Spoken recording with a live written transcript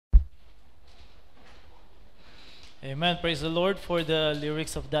Amen. Praise the Lord for the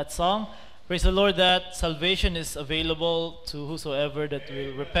lyrics of that song. Praise the Lord that salvation is available to whosoever that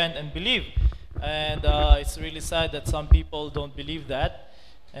will repent and believe. And it's really sad that some people don't believe that,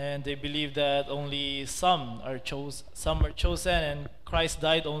 and they believe that only some are chosen, and Christ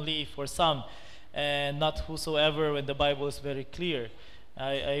died only for some, and not whosoever. When the Bible is very clear,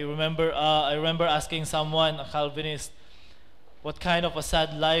 I remember asking someone, a Calvinist, what kind of a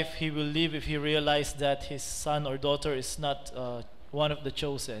sad life he will live if he realized that his son or daughter is not one of the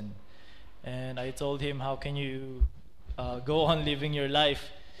chosen. And I told him, how can you go on living your life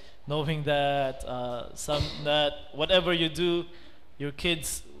knowing that that whatever you do, your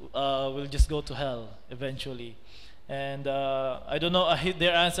kids will just go to hell eventually. And I don't know,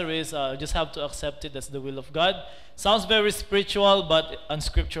 their answer is just have to accept it as the will of God. Sounds very spiritual but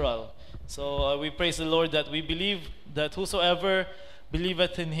unscriptural. So we praise the Lord that we believe that whosoever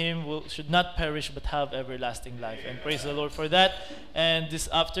believeth in him should not perish but have everlasting life. And praise the Lord for that. And this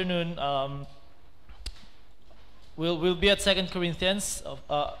afternoon, we'll be at 2 Corinthians,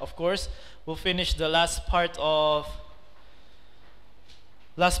 of course. We'll finish the last part of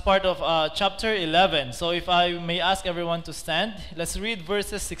chapter 11. So if I may ask everyone to stand, let's read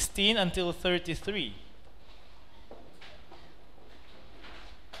verses 16 until 33.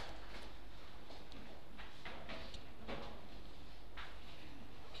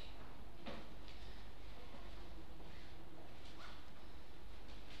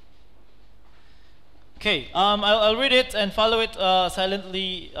 Okay, I'll read it and follow it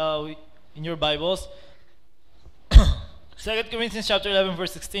silently in your Bibles. 2 Corinthians chapter 11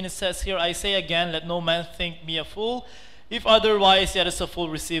 verse 16, it says here, I say again, let no man think me a fool. If otherwise, yet as a fool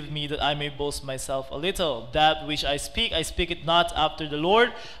receive me, that I may boast myself a little. That which I speak it not after the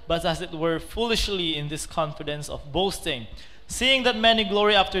Lord, but as it were foolishly in this confidence of boasting. Seeing that many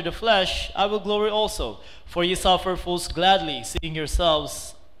glory after the flesh, I will glory also. For ye suffer fools gladly, seeing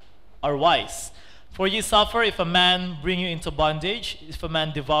yourselves are wise. For ye suffer if a man bring you into bondage, if a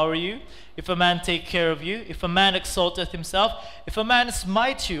man devour you, if a man take care of you, if a man exalteth himself, if a man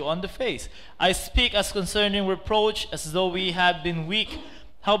smite you on the face. I speak as concerning reproach, as though we had been weak.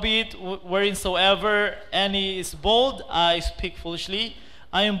 Howbeit, whereinsoever any is bold, I speak foolishly.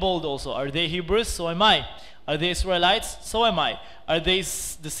 I am bold also. Are they Hebrews? So am I. Are they Israelites? So am I. Are they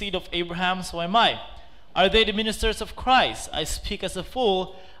the seed of Abraham? So am I. Are they the ministers of Christ? I speak as a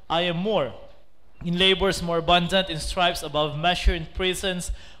fool. I am more. In labors more abundant, in stripes above measure, in prisons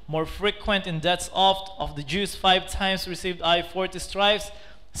more frequent, in deaths oft. Of the Jews 5 times received I 40 stripes,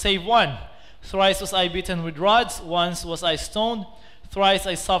 save one. Thrice was I beaten with rods, once was I stoned. Thrice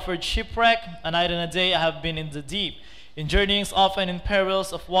I suffered shipwreck, a night and a day I have been in the deep. In journeyings often, in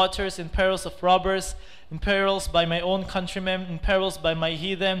perils of waters, in perils of robbers, in perils by my own countrymen, in perils by my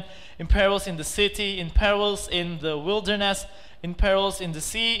heathen, in perils in the city, in perils in the wilderness, in perils in the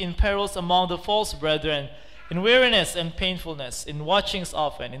sea, in perils among the false brethren, in weariness and painfulness, in watchings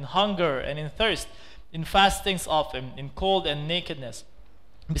often, in hunger and in thirst, in fastings often, in cold and nakedness.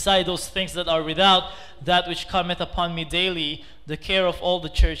 Beside those things that are without, that which cometh upon me daily, the care of all the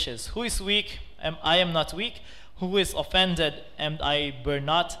churches. Who is weak? I am not weak. Who is offended? And I bear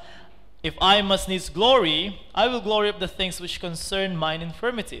not. If I must needs glory, I will glory of the things which concern mine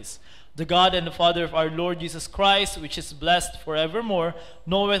infirmities. The God and the Father of our Lord Jesus Christ, which is blessed forevermore,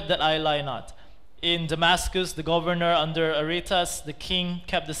 knoweth that I lie not. In Damascus, the governor under Aretas, the king,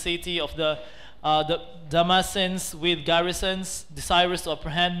 kept the city of the Damascens with garrisons, desirous to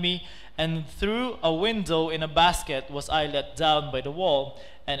apprehend me, and through a window in a basket was I let down by the wall,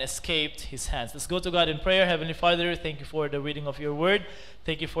 and escaped his hands. Let's go to God in prayer. Heavenly Father, thank you for the reading of your word.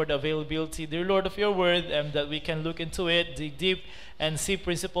 Thank you for the availability, dear Lord, of your word, and that we can look into it, dig deep, and see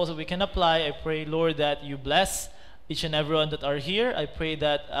principles that we can apply. I pray, Lord, that you bless each and everyone that are here. I pray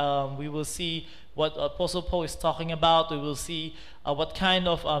that we will see what Apostle Paul is talking about. We will see what kind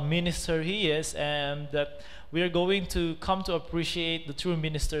of minister he is, and that we are going to come to appreciate the true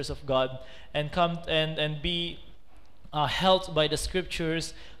ministers of God, and come and be helped by the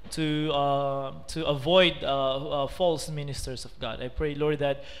scriptures to avoid false ministers of God. I pray, Lord,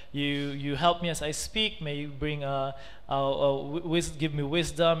 that you help me as I speak. May you bring give me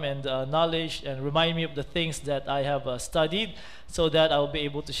wisdom and knowledge, and remind me of the things that I have studied, so that I'll be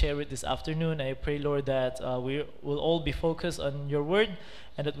able to share it this afternoon. I pray, Lord, that we will all be focused on your word,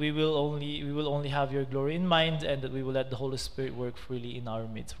 and that we will only have your glory in mind, and that we will let the Holy Spirit work freely in our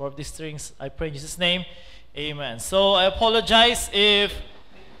midst. For these things I pray in Jesus' name. Amen. So I apologize if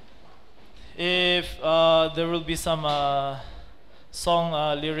there will be some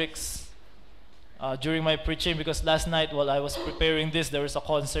song lyrics during my preaching, because last night while I was preparing this, there was a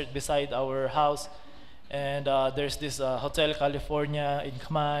concert beside our house, and there's this Hotel California in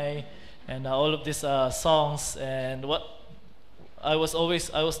Khmer, and all of these songs. And what I was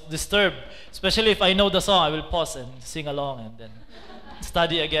disturbed, especially if I know the song. I will pause and sing along and then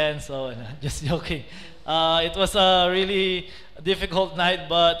study again. So just joking. It was a really difficult night,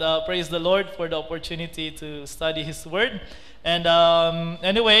 but praise the Lord for the opportunity to study His Word. And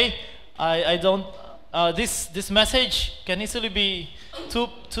anyway, I don't. This message can easily be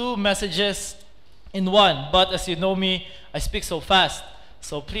two messages in one. But as you know me, I speak so fast.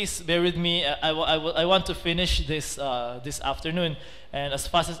 So please bear with me. I want to finish this this afternoon and as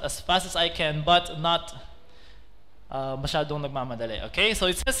fast as I can, but not masyadong nagmamadali. Okay, so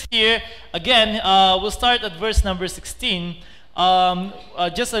it says here again. We'll start at verse number 16.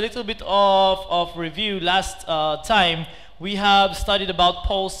 Just a little bit of review. Last time we have studied about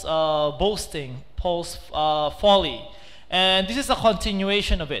Paul's boasting, Paul's folly, and this is a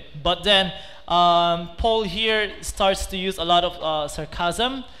continuation of it. But then Paul here starts to use a lot of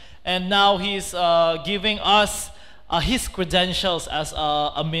sarcasm, and now he's giving us his credentials as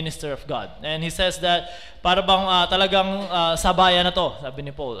a minister of God. And he says that para bang talagang sabayan na to, sabi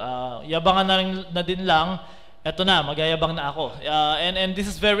ni Paul. Yabangan na din lang, eto na, magyayabang na ako. And this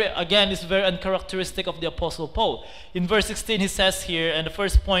is very uncharacteristic of the Apostle Paul. In verse 16 he says here, and the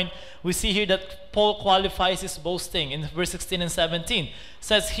first point we see here that Paul qualifies his boasting. In verse 16 and 17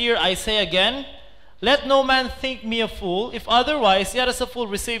 says here, I say again, let no man think me a fool, if otherwise, yet as a fool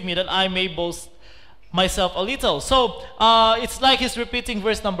receive me, that I may boast myself a little. So it's like he's repeating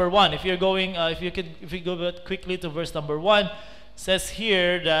verse number 1. If you go back quickly to verse number 1, says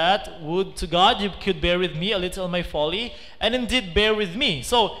here that would to God you could bear with me a little my folly, and indeed bear with me.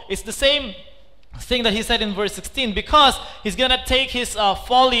 So it's the same thing that he said in verse 16, because he's gonna take his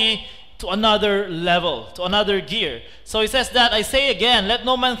folly to another level, to another gear. So he says that, I say again, let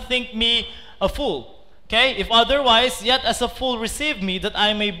no man think me a fool. Okay, if otherwise, yet as a fool receive me, that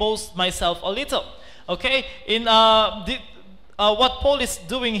I may boast myself a little. Okay, in what Paul is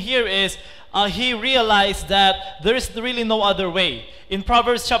doing here is he realized that there is really no other way. In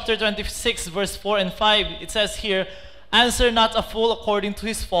Proverbs chapter 26 verse 4 and 5, it says here, answer not a fool according to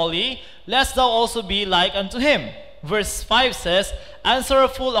his folly, lest thou also be like unto him. Verse 5 says, answer a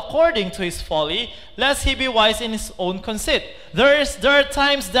fool according to his folly, lest he be wise in his own conceit. There are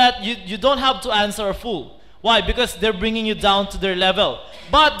times that you don't have to answer a fool. Why? Because they're bringing you down to their level.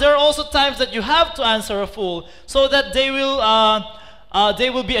 But there are also times that you have to answer a fool so that they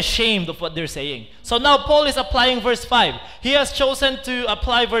will be ashamed of what they're saying. So now Paul is applying verse 5. He has chosen to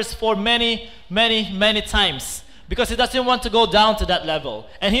apply verse 4 many times because he doesn't want to go down to that level.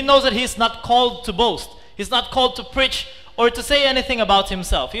 And he knows that he's not called to boast. He's not called to preach or to say anything about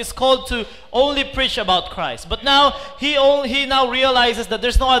himself. He's called to only preach about Christ. But now he now realizes that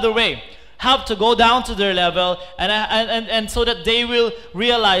there's no other way. Have to go down to their level and so that they will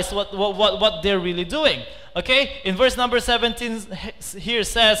realize what they're really doing. Okay? In verse number 17 here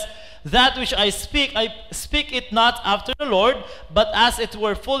says, that which I speak it not after the Lord, but as it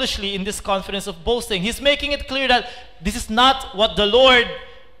were foolishly in this confidence of boasting. He's making it clear that this is not what the Lord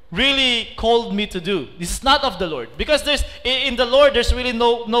really called me to do. This is not of the Lord. Because in the Lord, there's really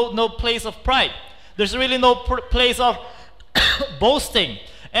no place of pride. There's really no place of boasting.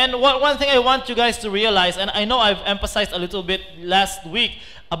 And one thing I want you guys to realize, and I know I've emphasized a little bit last week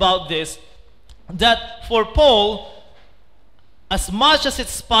about this, that for Paul, as much as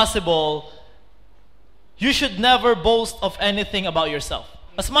it's possible, you should never boast of anything about yourself.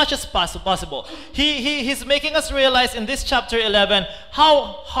 As much as possible. He's making us realize in this chapter 11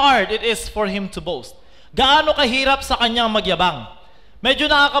 how hard it is for him to boast. Gaano kahirap sa kanyang magyabang.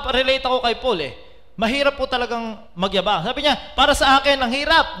 Medyo nakaka-relate ako kay Paul eh. Mahirap po talagang magyabang. Sabi niya, para sa akin, ang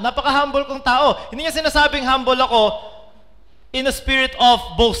hirap. Napaka-humble kong tao. Hindi niya sinasabing humble ako in a spirit of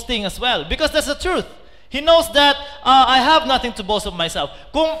boasting as well. Because that's the truth. He knows that I have nothing to boast of myself.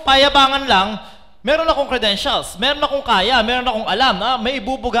 Kung payabangan lang, meron akong credentials, meron akong kaya, meron akong alam, may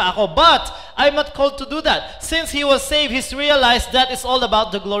ibubuga ako. But I'm not called to do that. Since he was saved, he's realized that it's all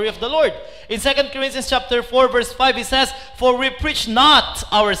about the glory of the Lord. In 2 Corinthians chapter 4 verse 5, he says, for we preach not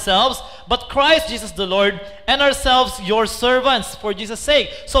ourselves, but Christ Jesus the Lord, and ourselves your servants for Jesus'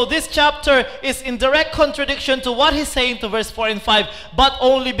 sake. So this chapter is in direct contradiction to what he's saying to verse 4 and 5, but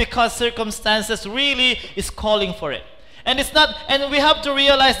only because circumstances really is calling for it. And it's not, and we have to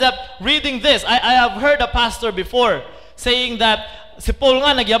realize that reading this, I have heard a pastor before saying that si Paul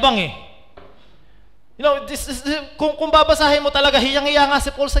nga nagyabang eh. You know, kung babasahin mo talaga, hiyang-hiya nga si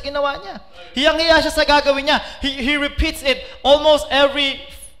Paul sa ginawa niya. Hiyang-hiya siya sa gagawin niya. He repeats it almost every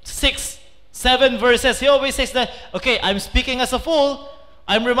 6-7 verses. He always says that, okay, I'm speaking as a fool,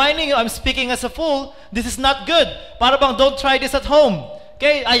 I'm reminding you, I'm speaking as a fool. This is not good. Para bang, don't try this at home.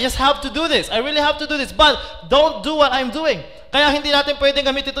 Okay, I just have to do this. I really have to do this. But don't do what I'm doing. Kaya hindi natin pwedeng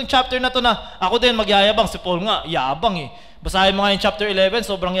gamitin itong chapter na to na ako din magyayabang. Si Paul nga, yabang eh. Basahin mo nga yung chapter 11,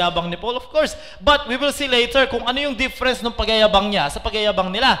 sobrang yabang ni Paul, of course. But we will see later kung ano yung difference ng pagyayabang niya sa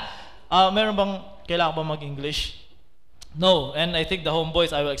pagyayabang nila. Meron bang, kailangan ba mag-English? No, and I think the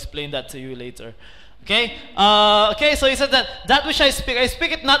homeboys, I will explain that to you later. Okay? Okay, so he said that which I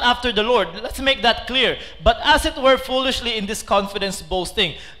speak it not after the Lord. Let's make that clear. But as it were foolishly in this confidence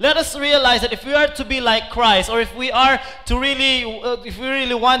boasting. Let us realize that if we are to be like Christ, or if we are to really, if we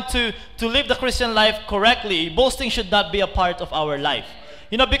really want to live the Christian life correctly, boasting should not be a part of our life.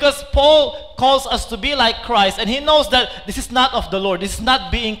 You know, because Paul calls us to be like Christ, and he knows that this is not of the Lord. This is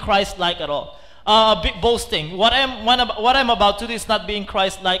not being Christ-like at all. Boasting. What I'm about to do is not being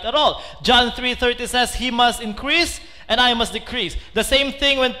Christ-like at all. John 3:30 says, He must increase and I must decrease. The same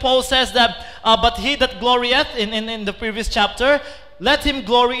thing when Paul says that, but he that glorieth in the previous chapter, let him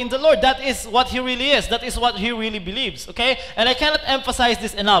glory in the Lord. That is what he really is. That is what he really believes. Okay? And I cannot emphasize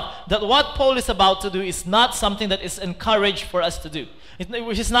this enough, that what Paul is about to do is not something that is encouraged for us to do.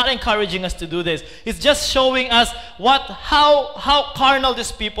 He's not encouraging us to do this. He's just showing us how carnal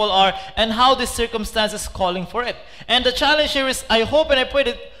these people are and how this circumstance is calling for it. And the challenge here is, I hope and I pray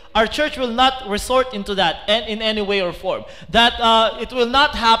that our church will not resort into that and in any way or form. That it will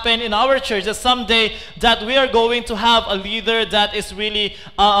not happen in our church that someday that we are going to have a leader that is really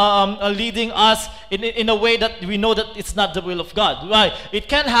leading us in a way that we know that it's not the will of God. Right? It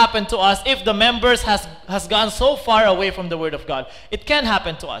can happen to us if the members has gone so far away from the Word of God. It can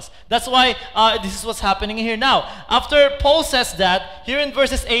happen to us. That's why this is what's happening here now. After Paul says that, here in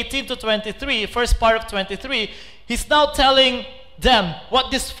verses 18 to 23, first part of 23, he's now telling them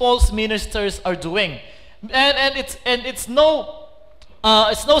what these false ministers are doing, and it's no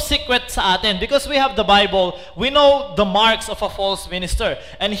secret sa atin because we have the Bible. We know the marks of a false minister,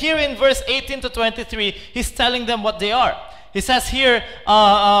 and here in verse 18 to 23, he's telling them what they are. He says here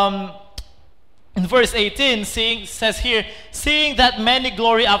in verse 18, seeing that many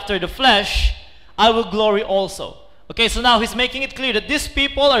glory after the flesh, I will glory also. Okay, so now he's making it clear that these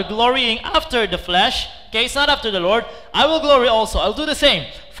people are glorying after the flesh. Okay, it's not after the Lord. I will glory also. I'll do the same.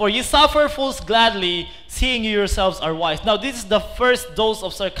 For ye suffer fools gladly, seeing you yourselves are wise. Now, this is the first dose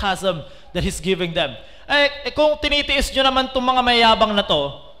of sarcasm that he's giving them. Kung tinitiis nyo naman itong mga mayabang na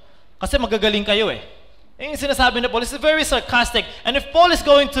to, kasi magagaling kayo eh. Yung sinasabi ni Paul is very sarcastic. And if Paul is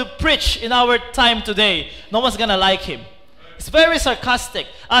going to preach in our time today, no one's gonna like him. It's very sarcastic.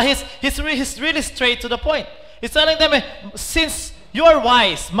 He's really straight to the point. He's telling them, since you are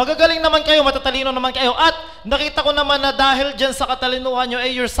wise, magagaling naman kayo, matatalino naman kayo, at nakita ko naman na dahil dyan sa katalinuhan nyo,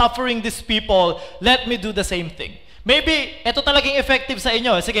 you're suffering these people, let me do the same thing. Maybe, ito talagang effective sa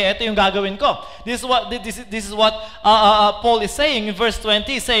inyo. Sige, ito yung gagawin ko. This is what Paul is saying in verse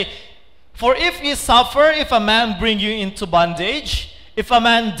 20. Say, for if ye suffer, if a man bring you into bondage, if a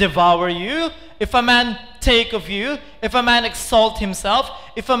man devour you, if a man take of you, if a man exalt himself,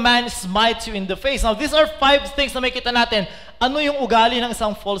 if a man smite you in the face. Now, these are 5 things na makita natin. Ano yung ugali ng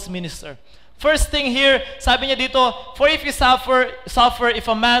isang false minister? First thing here, sabi niya dito, for if you suffer if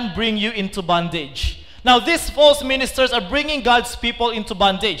a man bring you into bondage. Now, these false ministers are bringing God's people into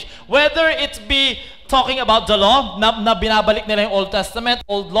bondage. Whether it be talking about the law, na binabalik nila yung Old Testament,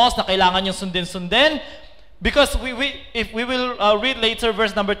 old laws na kailangan yung sundin-sundin, because if we will read later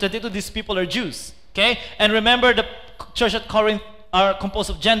verse number 22, these people are Jews. Okay? And remember, the church at Corinth are composed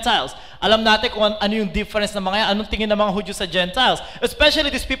of Gentiles. Alam natin kung ano yung difference ng mga yan, anong tingin ng mga Hudyo sa Gentiles. Especially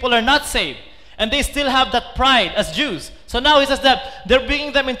these people are not saved. And they still have that pride as Jews. So now he says that they're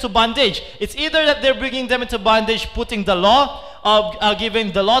bringing them into bondage. It's either that they're bringing them into bondage, putting the law,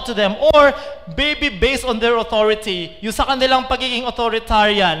 giving the law to them, or maybe based on their authority, yung sa kanilang pagiging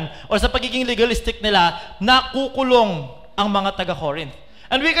authoritarian or sa pagiging legalistic nila, na kukulong ang mga taga-Corinth.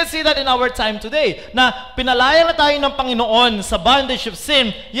 And we can see that in our time today, na pinalaya na tayo ng Panginoon sa bondage of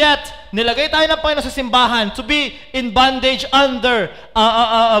sin, yet nilagay tayo ng Panginoon sa simbahan to be in bondage under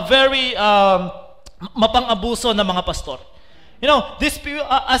a very mapang-abuso ng mga pastor. You know, this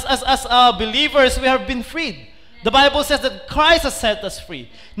as believers, we have been freed. The Bible says that Christ has set us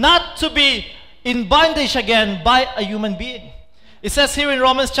free, not to be in bondage again by a human being. It says here in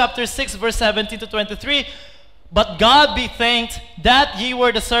Romans chapter 6, verse 17 to 23, but God be thanked that ye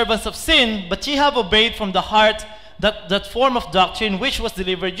were the servants of sin, but ye have obeyed from the heart that form of doctrine which was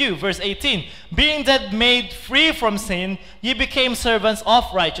delivered you. Verse 18, being that made free from sin, ye became servants of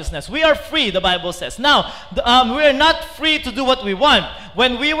righteousness. We are free, the Bible says. Now, we are not free to do what we want.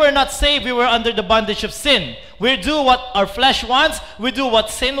 When we were not saved, we were under the bondage of sin. We do what our flesh wants. We do what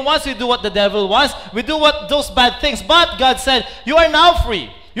sin wants. We do what the devil wants. We do what those bad things. But God said, you are now free.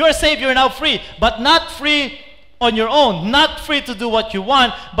 You are saved, you are now free. But not free on your own. Not free to do what you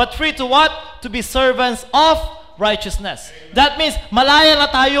want. But free to what? To be servants of righteousness. That means, malaya na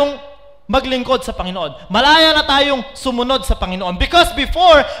tayong maglingkod sa Panginoon. Malaya na tayong sumunod sa Panginoon. Because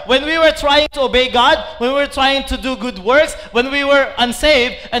before, when we were trying to obey God, when we were trying to do good works, when we were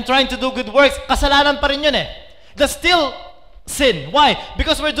unsaved and trying to do good works, kasalanan pa rin yun eh. That's still sin. Why?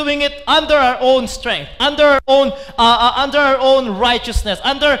 Because we're doing it under our own strength, under our own righteousness,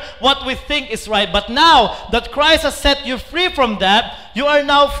 under what we think is right. But now that Christ has set you free from that, you are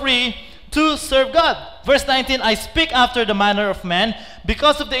now free to serve God. Verse 19, I speak after the manner of men,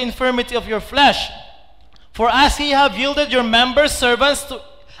 because of the infirmity of your flesh. For as ye have yielded your members servants to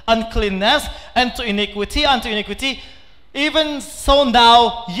uncleanness and to iniquity, unto iniquity, even so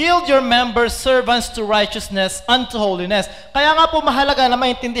now, yield your members servants to righteousness, unto holiness. Kaya nga po mahalaga na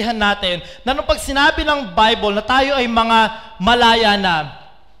maintindihan natin na nung pag sinabi ng Bible na tayo ay mga malaya na,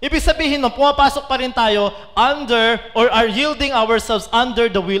 ibig sabihin nung pumapasok pa rin tayo under or are yielding ourselves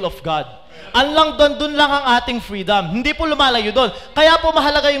under the will of God. Anlang doon lang ang ating freedom. Hindi po lumalayo doon. Kaya po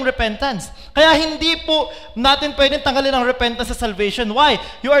mahalaga yung repentance. Kaya hindi po natin pwedeng tanggalin ang repentance sa salvation. Why?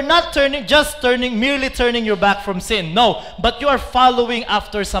 You are not merely turning your back from sin. No. But you are following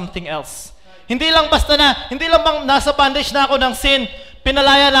after something else. Hindi lang bang nasa bondage na ako ng sin,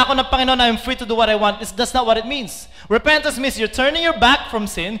 pinalaya na ako ng Panginoon, I'm free to do what I want. That's not what it means. Repentance means you're turning your back from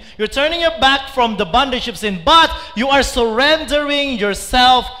sin, you're turning your back from the bondage of sin, but you are surrendering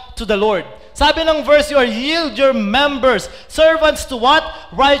yourself to the Lord. Sabi ng verse, you are yield your members, servants to what?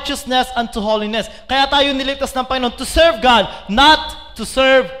 Righteousness and to holiness. Kaya tayo niligtas ng Panginoon to serve God, not to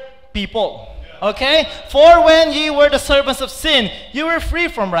serve people. Okay? For when ye were the servants of sin, you were free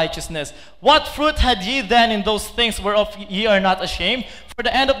from righteousness. What fruit had ye then in those things whereof ye are not ashamed? For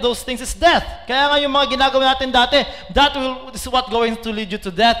the end of those things is death. Kaya nga yung mga ginagawa natin dati, is what going to lead you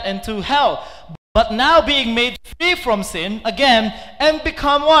to death and to hell. But now being made free from sin, again, and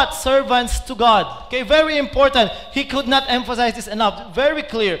become what? Servants to God. Okay, very important. He could not emphasize this enough. Very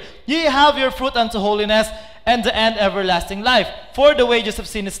clear. Ye have your fruit unto holiness, and the end everlasting life. For the wages of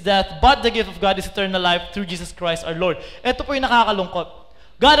sin is death, but the gift of God is eternal life through Jesus Christ our Lord. Ito po yung nakakalungkot.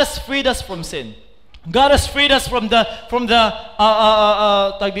 God has freed us from sin. God has freed us from the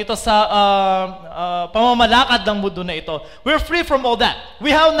pamamalakad ng mundo na ito. We're free from all that.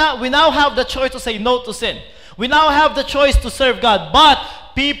 We now have the choice to say no to sin. We now have the choice to serve God. But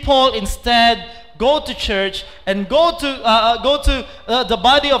people instead go to church and go to the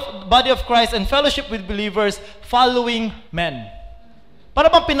body of Christ and fellowship with believers, following men. Para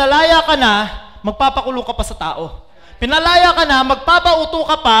bang pinalaya ka na, magpapakulong ka pa sa tao. Pinalaya ka na, magpapauto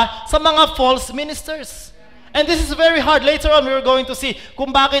ka pa sa mga false ministers. And this is very hard. Later on, we're going to see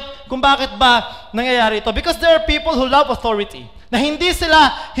kung bakit ba nangyayari ito. Because there are people who love authority. Na hindi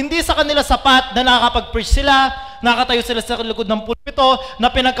sa kanila sapat na nakakapag-preach sila, nakatayo sila sa likod ng pulpito,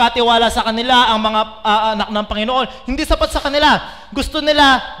 na pinagkatiwala sa kanila ang mga anak ng Panginoon. Hindi sapat sa kanila. Gusto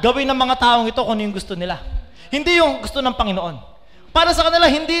nila gawin ng mga taong ito kung yung gusto nila. Hindi yung gusto ng Panginoon. Para sa kanila,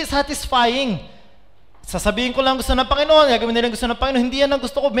 hindi satisfying. Sasabihin ko lang gusto ng Panginoon, gagawin nila gusto ng Panginoon, hindi yan ang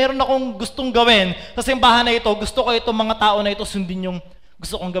gusto ko. Meron akong gustong gawin sa simbahan na ito. Gusto ko itong mga tao na ito sundin yung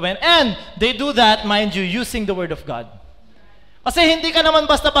gusto kong gawin. And they do that, mind you, using the Word of God. Kasi hindi ka naman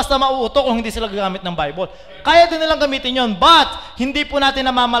basta-basta mauuto kung hindi sila gagamit ng Bible. Kaya din nilang gamitin yon, but hindi po natin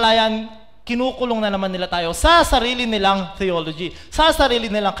namamalayan, kinukulong na naman nila tayo sa sarili nilang theology, sa sarili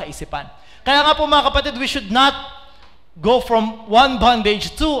nilang kaisipan. Kaya nga po mga kapatid, we should not go from one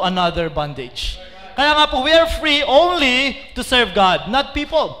bondage to another bondage. Kaya nga po, we are free only to serve God, not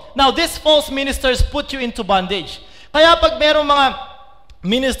people. Now, these false ministers put you into bondage. Kaya pag merong mga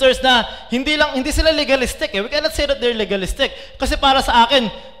ministers na hindi sila legalistic, we cannot say that they're legalistic. Kasi para sa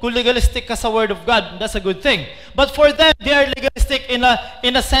akin, kung legalistic ka sa Word of God, that's a good thing. But for them, they are legalistic in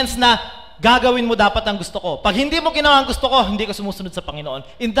a sense na gagawin mo dapat ang gusto ko. Pag hindi mo ginawa ang gusto ko, hindi ka sumusunod sa Panginoon.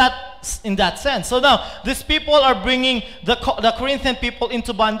 In that sense. So now, these people are bringing the Corinthian people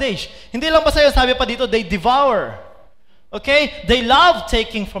into bondage. Hindi lang ba sa'yo, sabi pa dito, they devour. Okay? They love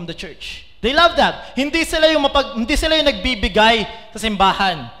taking from the church. They love that. Hindi sila yung nagbibigay sa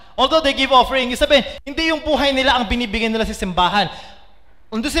simbahan. Although they give offering, sabihin, hindi yung buhay nila ang binibigay nila sa simbahan.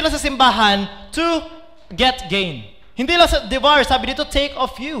 Nandun sila sa simbahan to get gain. Hindi lang sa devour, sabi dito, take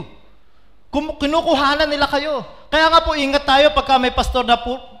of you. Kinukuhanan nila kayo. Kaya nga po, ingat tayo pagka may pastor na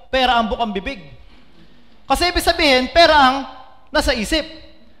pera ang bukang bibig. Kasi ibig sabihin, pera ang nasa isip.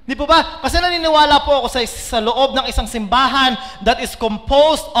 Di po ba? Kasi naniniwala po ako sa loob ng isang simbahan that is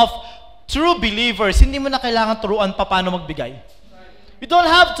composed of true believers. Hindi mo na kailangan turuan pa paano magbigay. You don't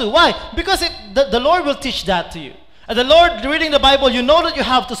have to. Why? Because the Lord will teach that to you. And the Lord, reading the Bible, you know that you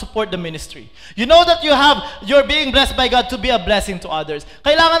have to support the ministry. You know that you're being blessed by God to be a blessing to others.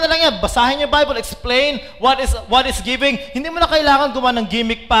 Kailangan na lang yan, basahin yung Bible, explain what is giving. Hindi mo na kailangan gumawa ng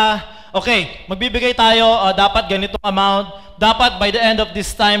gimmick pa. Okay, magbibigay tayo, dapat ganitong amount. Dapat by the end of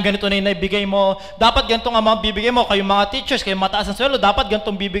this time, ganito na yung naibigay mo. Dapat ganitong amount bibigay mo. Kayong mga teachers, kayong mataas ang sweldo, dapat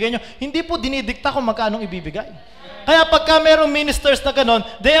ganitong bibigay nyo. Hindi po dinidikta kung magkano ibibigay. Kaya pagka merong ministers na ganon,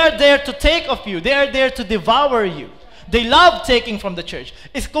 they are there to take of you. They are there to devour you. They love taking from the church.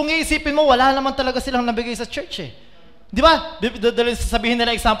 Kung iisipin mo, wala naman talaga silang nabigay sa church eh. Di ba? Sabihin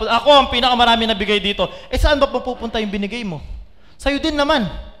nila example, ako ang pinakamarami nabigay dito. Saan ba pupunta yung binigay mo? Sa'yo din naman.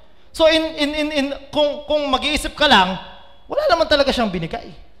 So kung mag-iisip ka lang, wala naman talaga siyang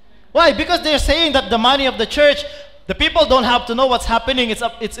binigay. Why? Because they're saying that the money of the church, the people don't have to know what's happening.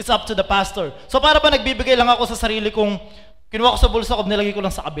 It's up to the pastor. So para ba nagbibigay lang ako sa sarili kong, kinuha ko sa bulsa ko, nilagay ko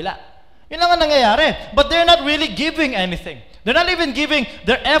lang sa kabila. Yun lang ang nangyayari. But they're not really giving anything. They're not even giving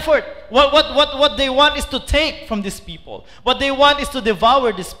their effort. What they want is to take from these people. What they want is to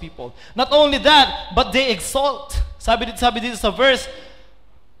devour these people. Not only that, but they exalt. Sabi dito sa verse,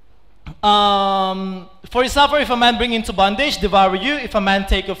 for you suffer if a man bring into bondage, devour you, if a man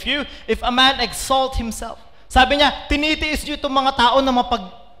take of you, if a man exalt himself. Sabi niya, tinitiis niyo itong mga tao na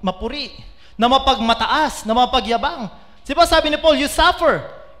mapuri, na mapagmataas, na mapagyabang. Diba sabi ni Paul, you suffer.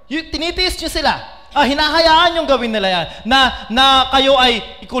 Tinitiis nyo sila. Hinahayaan yung gawin nila yan. Na kayo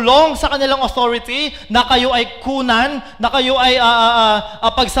ay ikulong sa kanilang authority, na kayo ay kunan, na kayo ay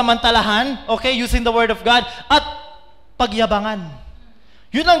pagsamantalahan, okay, using the word of God, at pagyabangan.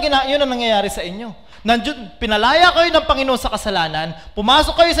 Yun ang nangyayari sa inyo. Pinalaya kayo ng Panginoon sa kasalanan,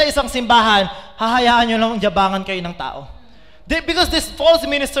 pumasok kayo sa isang simbahan, hahayaan nyo lang yabangan kayo ng tao. Because these false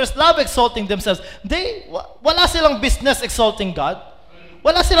ministers love exalting themselves. Wala silang business exalting God.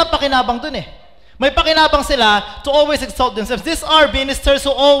 Wala silang pakinabang dun eh. May pakinabang sila to always exalt themselves. These are ministers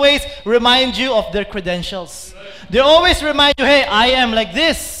who always remind you of their credentials. They always remind you, hey, I am like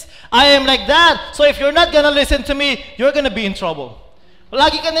this. I am like that. So if you're not gonna listen to me, you're gonna be in trouble.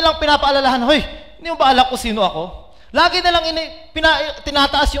 Lagi ka nilang pinapaalalahan, hoy, hindi mo ba alam kung sino ako? Lagi nilang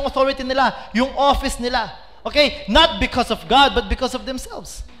tinataas yung authority nila, yung office nila. Okay? Not because of God, but because of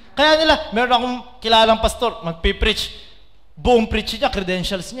themselves. Kaya nila, meron akong kilalang pastor, magpipreach. Buong preach niya,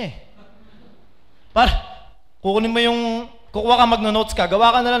 credentials niya eh. Kukuha ka magno-notes ka,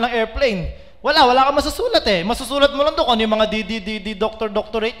 gawa ka na lang ng airplane. Wala ka masusulat eh. Masusulat mo lang doon kung ano yung mga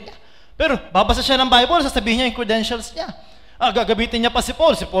doctorate niya. Pero babasa siya ng Bible, sasabihin niya yung credentials niya. Gagamitin niya pa si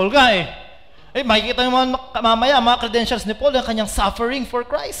Paul nga eh. Makikita mo mamaya, mga credentials ni Paul, yung kanyang suffering for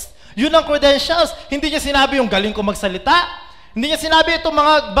Christ. Yun ang credentials. Hindi niya sinabi yung galing ko magsalita. Hindi niya sinabi itong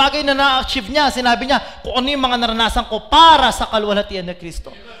mga bagay na na-achieve niya. Sinabi niya kung ano yung mga naranasan ko para sa kaluwalhatian ni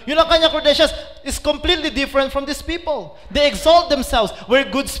Kristo. Yun ang kanyang credentials is completely different from these people. They exalt themselves. We're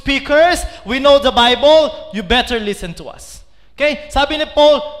good speakers. We know the Bible. You better listen to us. Okay? Sabi ni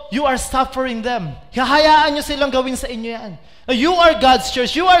Paul, you are suffering them. Hahayaan niyo silang gawin sa inyo yan. You are God's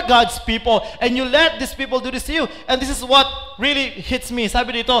church. You are God's people. And you let these people do this to you. And this is what really hits me.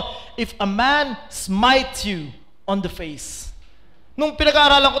 Sabi dito, if a man smite you on the face. Nung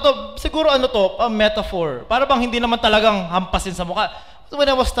pinag-aaralan ko to, siguro a metaphor. Para bang hindi naman talagang hampasin sa mukha. When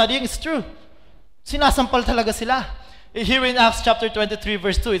I was studying, it's true. Sinasampal talaga sila. Here in Acts chapter 23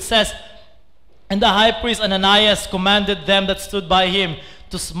 verse 2, it says, and the high priest Ananias commanded them that stood by him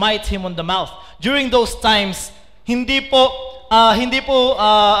to smite him on the mouth. During those times, hindi po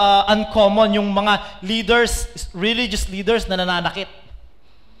uncommon yung mga leaders, religious leaders na nananakit.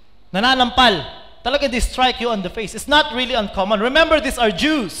 Nananampal. Talaga, they strike you on the face. It's not really uncommon. Remember, these are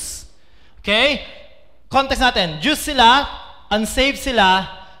Jews. Okay? Context natin. Jews sila, unsaved sila,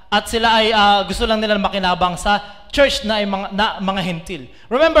 at sila ay gusto lang nila makinabang sa church na mga hentil.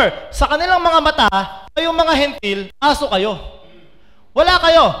 Remember, sa kanilang mga mata, kayong mga hentil, aso kayo. Wala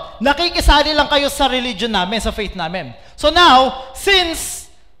kayo. Nakikisali lang kayo sa religion namin, sa faith namin. So now, since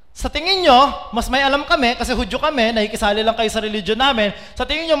sa tingin nyo, mas may alam kami, kasi Hudyo kami, nakikisali lang kayo sa religion namin, sa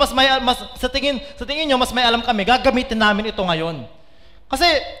tingin nyo, sa tingin nyo, mas may alam kami, gagamitin namin ito ngayon. Kasi,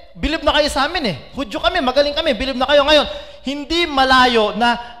 believe na kayo sa amin eh. Hudyo kami, magaling kami, believe na kayo ngayon. Hindi malayo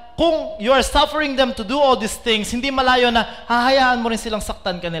na, kung you are suffering them to do all these things, hindi malayo na, hahayaan mo rin silang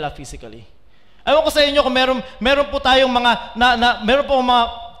saktan kanila physically. Ewan ko sa inyo kung meron po tayong meron po mga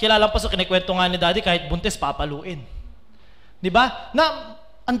kilalang pastor, kinikwento nga ni daddy, kahit buntis, papaluin. Di ba? Na,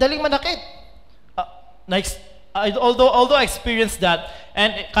 ang daling manakit. Although I experienced that,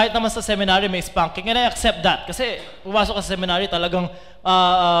 and kahit naman sa seminary may spanking, and I accept that. Kasi pumasok ka sa seminary, talagang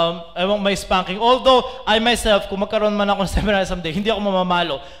may spanking. Although I myself, kung magkaroon man ako ng seminary someday, hindi ako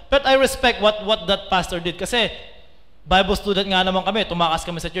mamamalo. But I respect what that pastor did. Kasi Bible student nga naman kami, tumakas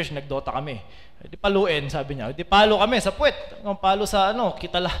kami sa church, nagdota kami. Di paluin, sabi niya. Di palo kami sa puwet. Ang palo sa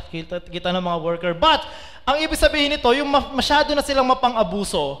kita ng mga worker. But, ang ibig sabihin nito, yung masyado na silang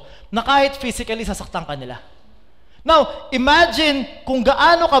mapang-abuso, na kahit physically sasaktan ka nila. Now, imagine kung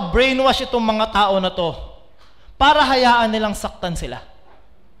gaano ka brainwash itong mga tao na to para hayaan nilang saktan sila.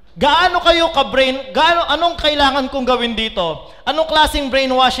 Anong kailangan kong gawin dito? Anong klaseng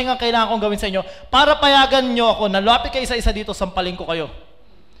brainwashing ang kailangan kong gawin sa inyo para payagan nyo ako na lapit kayo isa-isa dito, sampalin ko kayo.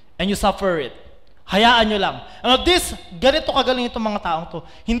 And you suffer it. Hayaan nyo lang. Ganito kagaling itong mga taong to.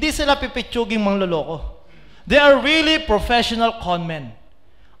 Hindi sila pipitsuging mangloloko. They are really professional conmen.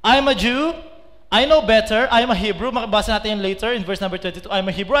 I'm a Jew. I know better. I'm a Hebrew. Makibasa natin yun later in verse number 22. I'm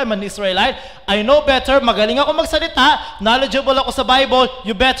a Hebrew. I'm an Israelite. I know better. Magaling ako magsalita. Knowledgeable ako sa Bible.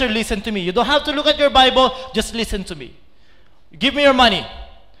 You better listen to me. You don't have to look at your Bible. Just listen to me. Give me your money.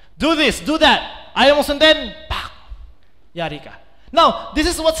 Do this. Do that. Ayaw mo sundin? Pak! Yari ka. Now,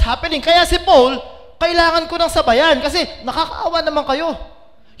 this is what's happening. Kaya si Paul, kailangan ko ng sabayan kasi nakakaawa naman kayo.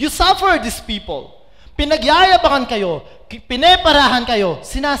 You suffer these people. Pinagyayabangan kayo. Pineparahan kayo.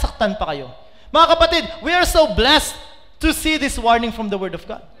 Sinasaktan pa kayo. Mga kapatid, we are so blessed to see this warning from the Word of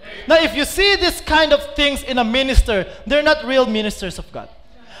God. Now, if you see this kind of things in a minister, they're not real ministers of God.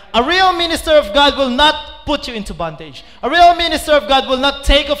 A real minister of God will not put you into bondage. A real minister of God will not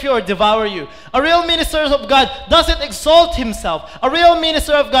take of you or devour you. A real minister of God doesn't exalt himself. A real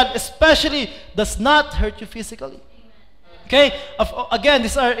minister of God especially does not hurt you physically. Okay? Again,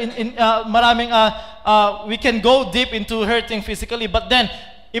 these are we can go deep into hurting physically, but then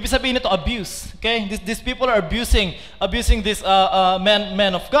ibig sabihin nito, abuse. Okay? These people are abusing these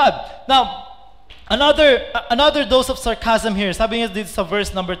men of God. Now, another dose of sarcasm here. Sabi niya dito sa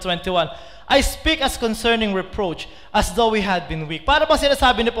verse number 21, I speak as concerning reproach, as though we had been weak. Para bang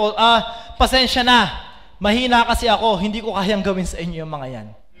sinasabi ni Paul, pasensya na, mahina kasi ako, hindi ko kayang gawin sa inyo yung mga yan.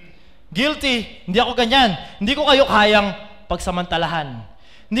 Guilty, hindi ako ganyan. Hindi ko kayo kayang pagsamantalahan.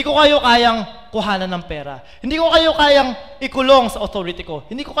 Hindi ko kayo kayang kuhanan ng pera. Hindi ko kayo kayang ikulong sa authority ko.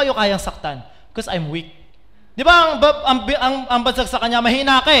 Hindi ko kayo kayang saktan because I'm weak. Di ba ang bansag sa kanya,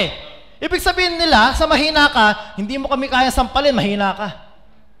 mahina ka eh. Ibig sabihin nila, sa mahina ka, hindi mo kami kayang sampalin, mahina ka.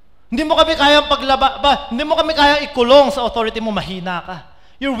 Hindi mo kami kayang hindi mo kami kayang ikulong sa authority mo, mahina ka.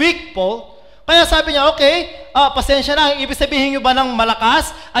 You're weak, Paul. Kaya sabi niya, okay, pasensya na. Ibig sabihin niyo ba ng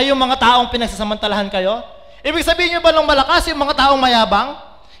malakas ay yung mga taong pinagsasamantalahan kayo? Ibig sabihin niyo ba ng malakas yung mga taong mayabang?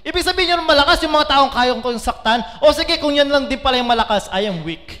 Ibig sabihin niyo ng malakas yung mga taong kayang kong saktan? O sige, kung yan lang din pala yung malakas, I am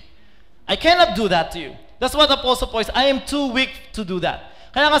weak. I cannot do that to you. That's what the Apostle Paul says. I am too weak to do that.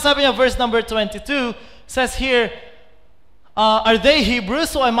 Kaya nga sabi niya, verse number 22, says here, are they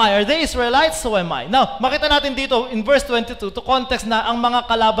Hebrews? So am I. Are they Israelites? So am I. Now, makita natin dito in verse 22, to context na ang mga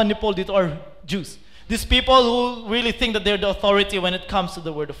kalaban ni Paul dito are Jews. These people who really think that they're the authority when it comes to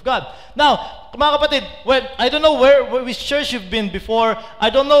the Word of God. Now, mga kapatid, I don't know which church you've been before.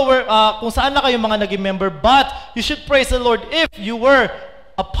 I don't know kung saan na kayo mga naging member, but you should praise the Lord if you were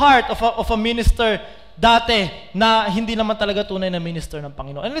a part of a minister dati na hindi naman talaga tunay na minister ng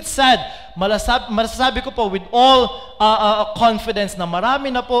Panginoon. And it's sad, masasabi ko po with all confidence na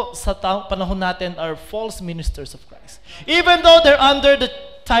marami na po sa panahon natin are false ministers of Christ. Even though they're under the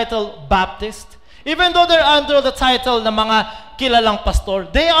title Baptist, even though they're under the title na mga kilalang pastor,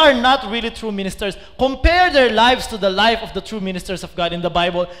 they are not really true ministers. Compare their lives to the life of the true ministers of God in the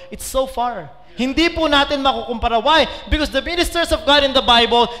Bible. It's so far. Hindi po natin makukumpara. Why? Because the ministers of God in the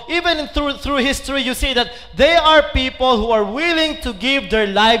Bible, even through history, you see that they are people who are willing to give their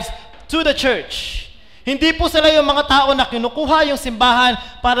lives to the church. Hindi po sila yung mga tao na kinukuha yung simbahan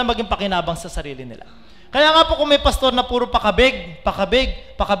para maging pakinabang sa sarili nila. Kaya nga po kung may pastor na puro pakabig,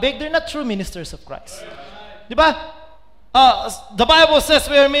 they're not true ministers of Christ. Di ba? The Bible says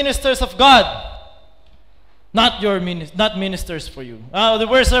we are ministers of God, not ministers for you.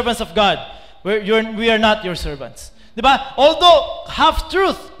 We're servants of God. We are not your servants. Diba? Although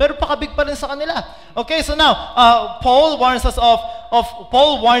half-truth, pero pakabig pa rin sa kanila. Okay, so now, Paul warns us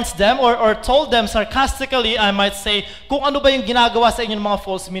Paul warns them or told them sarcastically, I might say, kung ano ba yung ginagawa sa inyo ng mga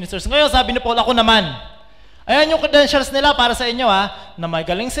false ministers. Ngayon, sabi ni Paul, ako naman. Ayan yung credentials nila para sa inyo, na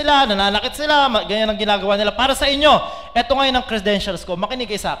magaling sila, nananakit sila, ganyan ang ginagawa nila para sa inyo. Ito ngayon ang credentials ko. Makinig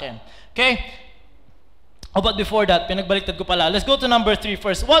kayo sa akin. Okay? Oh, but before that, pinagbaliktad ko pala. Let's go to number 3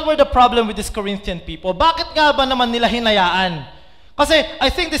 first. What were the problem with these Corinthian people? Bakit nga ba naman nila hinayaan? Kasi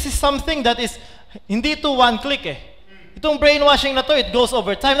I think this is something that is hindi to one click eh. Itong brainwashing na to, it goes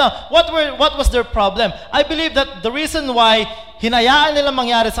over time. Now, what was their problem? I believe that the reason why hinayaan nila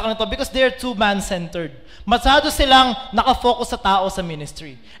mangyari sa kanila to because they're too man-centered. Masyado silang nakafocus sa tao sa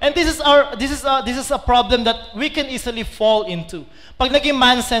ministry. And this is a problem that we can easily fall into. Pag naging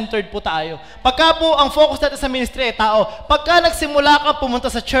man-centered po tayo. Pagka po ang focus natin sa ministry ay tao. Pagka nagsimula ka pumunta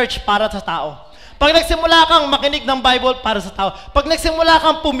sa church para sa tao. Pag nagsimula kang makinig ng Bible para sa tao. Pag nagsimula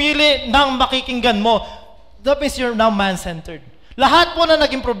kang pumili ng makikinggan mo, that means you're now man-centered. Lahat po na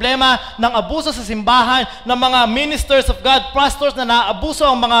naging problema ng abuso sa simbahan, ng mga ministers of God, pastors na naabuso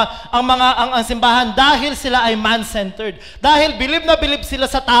ang simbahan dahil sila ay man-centered. Dahil bilib na bilib sila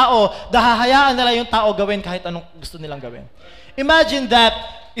sa tao, dahahayaan nila yung tao gawin kahit anong gusto nilang gawin. Imagine that,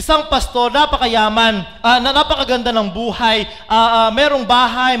 isang pastor, napakayaman, napakaganda ng buhay, merong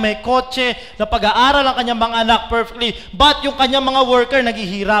bahay, may kotse, napag-aaral ang kanyang mga anak perfectly, but yung kanyang mga worker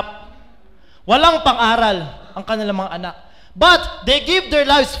naghihirap. Walang pang-aral ang kanilang mga anak. But they give their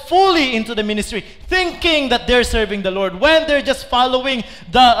lives fully into the ministry, thinking that they're serving the Lord when they're just following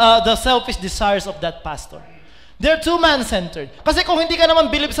the selfish desires of that pastor. They're too man-centered. Kasi kung hindi ka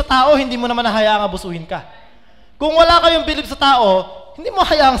naman bilib sa tao, hindi mo naman hayaang abusuhin ka. Kung wala kayong bilib sa tao, hindi mo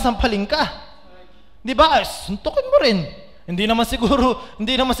hayaang sampalin ka. Di ba? Suntukin mo rin. Hindi naman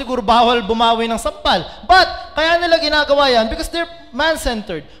siguro bawal bumawi ng sampal. But kaya nila ginagawa yan because they're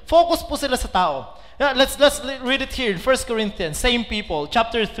man-centered. Focus po sila sa tao. Yeah, let's read it here in 1 Corinthians, same people,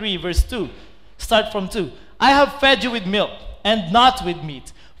 chapter 3, verse 2. Start from 2. I have fed you with milk and not with meat.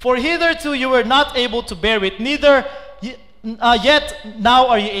 For hitherto you were not able to bear it, neither yet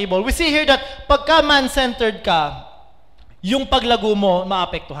now are you able. We see here that pagka man-centered ka, yung paglago mo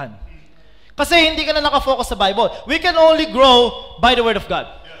maapektuhan. Kasi hindi ka na nakafocus sa Bible. We can only grow by the Word of God.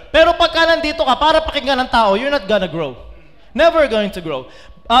 Pero pagka nandito ka para pakinggan ng tao, you're not gonna grow. Never going to grow.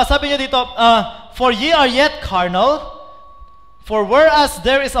 Sabi niya dito, for ye are yet carnal, for whereas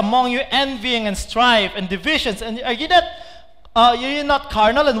there is among you envying and strife and divisions, and are ye not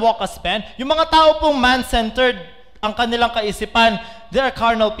carnal and walk as men? Yung mga tao pong man-centered, ang kanilang kaisipan, they are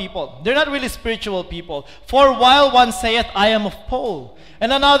carnal people. They're not really spiritual people. For while one saith, I am of Paul,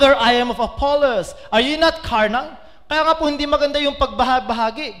 and another, I am of Apollos, are ye not carnal? Kaya nga po hindi maganda yung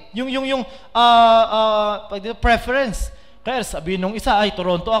pagbahagi, yung preference. Kaya sabihin nung isa, ay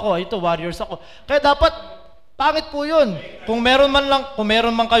Toronto ako, ay ito Warriors ako. Kaya dapat, pangit po yun. Kung meron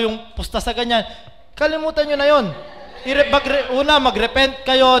man kayong pusta sa ganyan, kalimutan nyo na yun. Magrepent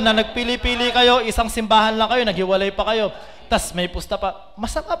kayo na nagpili-pili kayo, isang simbahan lang kayo, naghiwalay pa kayo, tas may pusta pa.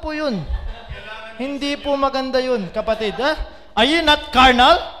 Masama po yun. Hindi po maganda yun, kapatid. Ha? Are you not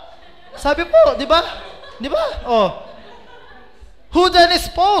carnal? Sabi po, di ba? Di ba? Oh. Who then is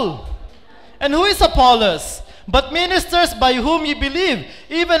Paul? And who is Apollos? But ministers by whom ye believe,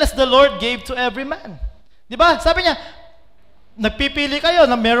 even as the Lord gave to every man. Di ba? Sabi niya, nagpipili kayo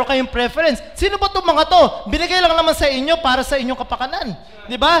na meron kayong preference. Sino ba itong mga to? Binigay lang naman sa inyo para sa inyong kapakanan.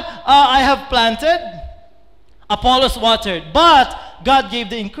 Di ba? I have planted, Apollos watered, but God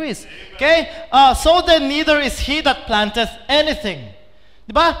gave the increase. Okay? So then neither is he that planteth anything.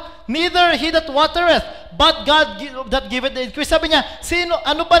 Di ba? Neither he that watereth, but God that giveth the increase. Sabi niya,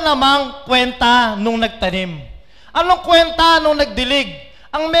 ano ba namang kwenta nung nagtanim? Anong kwenta nung nagdilig?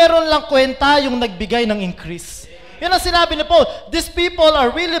 Ang meron lang kwenta yung nagbigay ng increase. Yan ang sinabi ni Paul. These people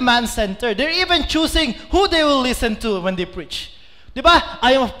are really man-centered. They're even choosing who they will listen to when they preach. Di ba?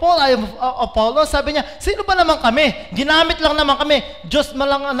 I am of Paul, I am of Apollos. Sabi niya, sino ba naman kami? Ginamit lang naman kami. Diyos man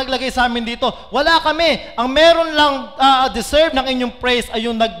lang ang naglagay sa amin dito. Wala kami. Ang meron lang deserve ng inyong praise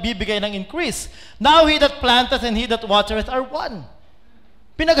ay yung nagbibigay ng increase. Now he that planteth and he that watereth are one.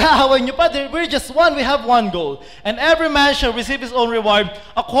 Pinag-aaway nyo pa, we're just one, we have one goal. And every man shall receive his own reward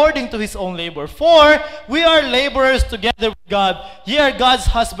according to his own labor. For we are laborers together with God. Ye are God's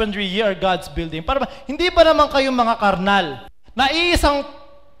husbandry, ye are God's building. Hindi ba naman kayong mga karnal? Na iisang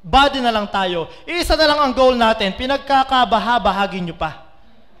body na lang tayo, isa na lang ang goal natin, pinagkakabaha-bahagi nyo pa.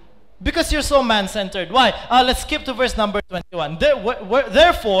 Because you're so man-centered. Why? Let's skip to verse number 21.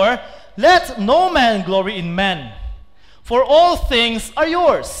 Therefore, let no man glory in man. For all things are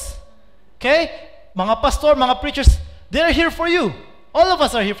yours. Okay? Mga pastor, mga preachers, they're here for you. All of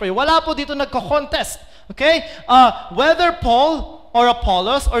us are here for you. Wala po dito nagko-contest. Okay? Whether Paul or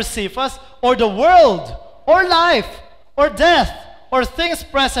Apollos or Cephas or the world or life or death or things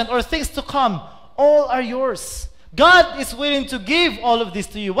present or things to come, all are yours. God is willing to give all of this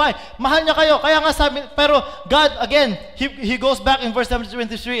to you. Why? Mahal niya kayo. Kaya nga sabi, pero God, again, He goes back in verse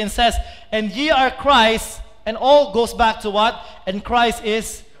 23 and says, and ye are Christ, and all goes back to what? And Christ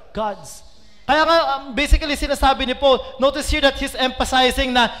is God's. Kaya nga, basically sinasabi ni Paul, notice here that he's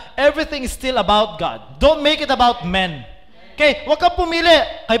emphasizing na everything is still about God. Don't make it about men. Okay, wag ka pumili.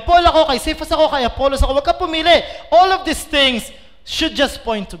 Kay Paul ako, kay Cephas ako, kay Apollos ako, wag ka pumili. All of these things should just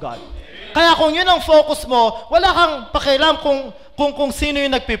point to God. Kaya kung yun ang focus mo, wala kang pakialam kung sino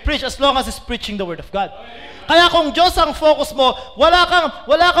yung nagpipreach as long as he's preaching the Word of God. Kaya kung Diyos ang focus mo, wala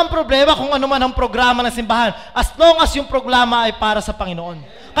kang problema kung ano man ang programa ng simbahan as long as yung programa ay para sa Panginoon.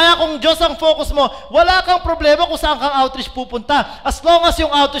 Kaya kung Diyos ang focus mo, wala kang problema kung saan kang outreach pupunta as long as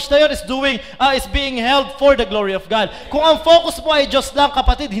yung outreach na yun is being held for the glory of God. Kung ang focus mo ay Diyos lang,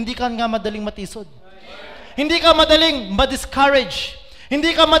 kapatid, hindi ka nga madaling matisod. Hindi ka madaling ma-discourage.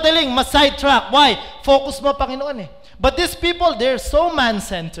 Hindi ka madaling ma-sidetrack. Why? Focus mo, Panginoon eh. But these people, they're so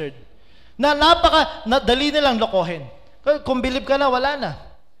man-centered na nadali nilang lokohin. Kung believe ka na, wala na.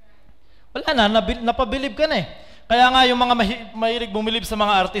 Wala na, napabilib ka na eh. Kaya nga yung mga mahilig bumilib sa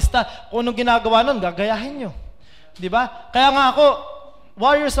mga artista, kung anong ginagawa nun, gagayahin nyo. Di ba? Kaya nga ako,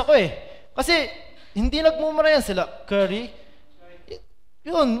 warriors ako eh. Kasi hindi nagmumura yan sila. Curry,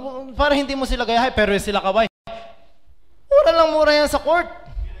 yun, para hindi mo sila gayahin, pero sila kaway. Mura lang mura yan sa court.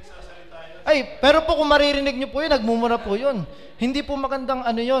 Ay, pero po kung maririnig nyo po yun, nagmumura po yun. Hindi po magandang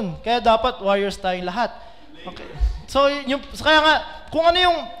ano yun. Kaya dapat warriors tayong lahat. Okay. So, kaya nga,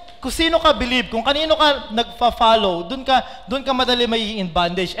 kung sino ka believe, kung kanino ka nagpa-follow, dun ka madali magiging in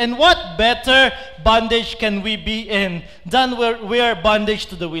bondage. And what better bondage can we be in than we are bondage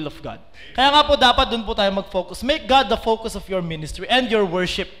to the will of God? Kaya nga po dapat dun po tayo mag-focus. Make God the focus of your ministry and your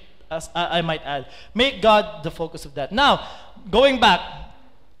worship, as I might add. Make God the focus of that. Now, going back,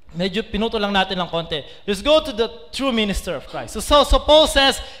 medyo pinuto lang natin ng konti. Let's go to the true minister of Christ. So Paul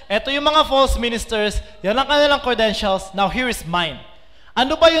says, eto yung mga false ministers, yan ang kanilang credentials, now here is mine.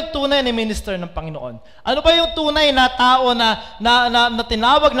 Ano ba yung tunay na minister ng Panginoon? Ano ba yung tunay na tao na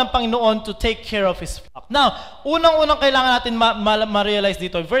tinawag ng Panginoon to take care of His flock? Now, unang-unang kailangan natin ma-realize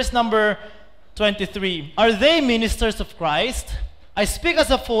dito, verse number 23, are they ministers of Christ? I speak as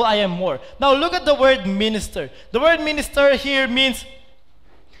a fool, I am more. Now, look at the word minister. The word minister here means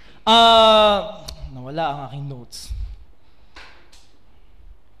nawala ang aking notes.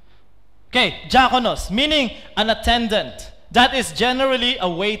 Okay, diakonos, meaning an attendant. That is generally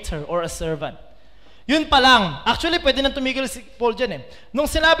a waiter or a servant. Yun pa lang. Actually, pwede nang tumigil si Paul dyan eh. Nung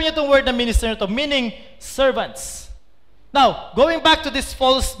sinabi niya itong word na minister na ito, meaning servants. Now, going back to these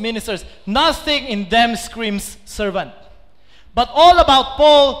false ministers, nothing in them screams servant. But all about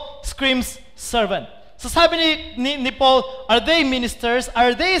Paul screams servant. So sabi ni Paul, are they ministers?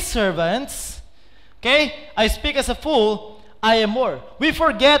 Are they servants? Okay? I speak as a fool, I am more. We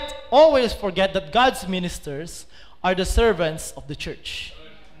always forget that God's ministers are the servants of the church.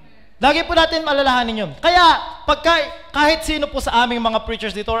 Lagi po natin malalahanin yun. Kaya, kahit sino po sa aming mga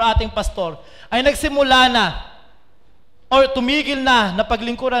preachers dito or ating pastor, ay nagsimula na or tumigil na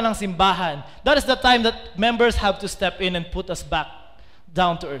paglingkuran ng simbahan, that is the time that members have to step in and put us back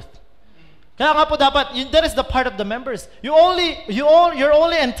down to earth. Kaya nga po dapat, that is the part of the members. You're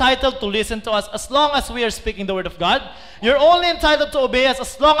only entitled to listen to us as long as we are speaking the word of God. You're only entitled to obey us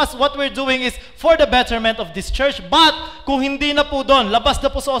as long as what we're doing is for the betterment of this church. But kung hindi na po doon, labas na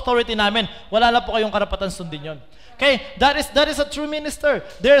po sa authority namin, wala na po kayong karapatan sundin yun. Okay? That is a true minister.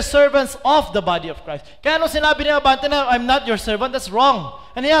 They're servants of the body of Christ. Kaya nung sinabi ni Abante na, I'm not your servant, that's wrong.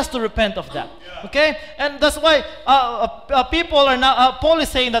 And he has to repent of that. Okay? And that's why people are now, Paul is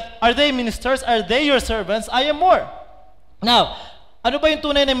saying that, are they ministers? Are they your servants? I am more. Now, ano ba yung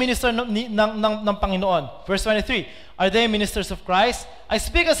tunay na minister ng Panginoon? Verse 23, are they ministers of Christ? I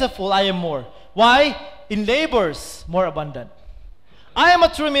speak as a fool, I am more. Why? In labors, more abundant. I am a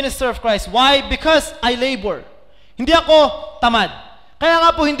true minister of Christ. Why? Because I labor. Hindi ako tamad. Kaya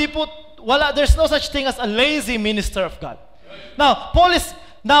nga po, there's no such thing as a lazy minister of God. Now, Paul is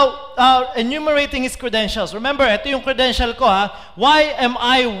enumerating his credentials. Remember, ito yung credential ko ha. Why am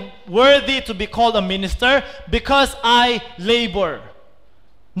I worthy to be called a minister? Because I labor.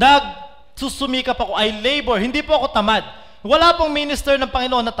 Nagsusumikap ako. I labor. Hindi po ako tamad. Wala pong minister ng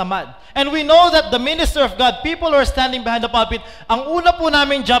Panginoon na tamad. And we know that the minister of God, people who are standing behind the pulpit, ang una po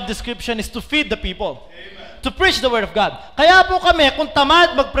namin job description is to feed the people. Amen. To preach the word of God. Kaya po kami, kung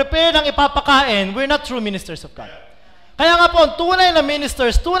tamad mag-prepare ng ipapakain, we're not true ministers of God. Kaya nga po, ang tunay na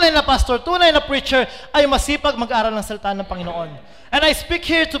ministers, tunay na pastor, tunay na preacher, ay masipag mag-aral ng salita ng Panginoon. And I speak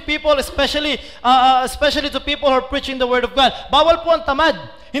here to people, especially to people who are preaching the word of God. Bawal po ang tamad.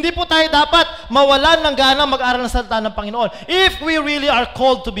 Hindi po tayo dapat mawalan ng gana mag-aral ng salita ng Panginoon. If we really are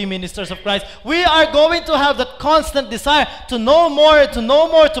called to be ministers of Christ, we are going to have that constant desire to know more,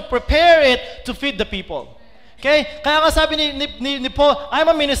 to prepare it, to feed the people. Okay? Kaya nga sabi ni Paul,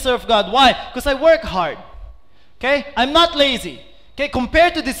 I'm a minister of God. Why? Because I work hard. Okay? I'm not lazy. Okay?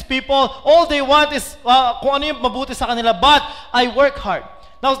 Compared to these people, all they want is kung ano yung mabuti sa kanila, but I work hard.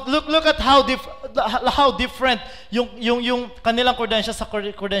 Now, look at how different yung kanilang credentials sa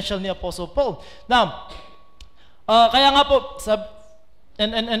credential ni Apostle Paul. Now, kaya nga po,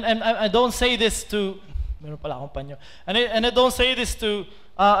 and I don't say this to, meron pala akong panyo, and I don't say this to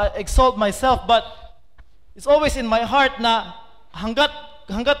exalt myself, but it's always in my heart na hanggat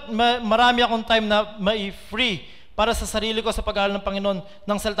marami akong time na mai-free para sa sarili ko sa pag-aaral ng Panginoon,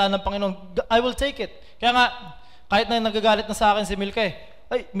 ng salita ng Panginoon, I will take it. Kaya nga, kahit na nagagalit na sa akin si Milka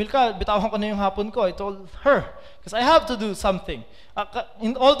ay, Milka, bitawan ko na yung hapon ko. I told her, because I have to do something.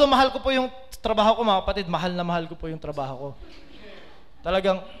 Although mahal ko po yung trabaho ko, mga kapatid, mahal na mahal ko po yung trabaho ko.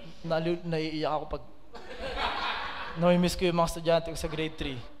 Talagang, naiiyak ako pag nami-miss ko yung mga estudyante ko sa grade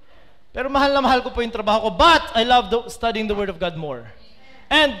 3. Pero mahal na mahal ko po yung trabaho ko, but I love studying the Word of God more.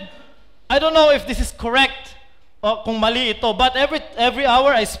 And, I don't know if this is correct, o kung mali ito, but every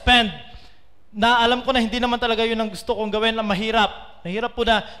hour I spend, na alam ko na hindi naman talaga yun ang gusto kong gawin, na mahirap. Mahirap po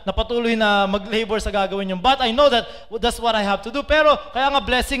na napatuloy na mag-labor sa gagawin yung. But I know that that's what I have to do. Pero kaya nga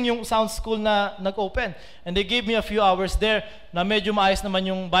blessing yung sound school na nag-open. And they gave me a few hours there na medyo maayos naman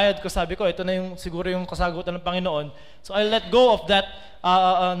yung bayad ko. Sabi ko, ito na yung siguro yung kasagutan ng Panginoon. So I let go of that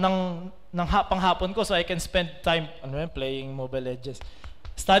ng panghapon ko so I can spend time playing Mobile Legends.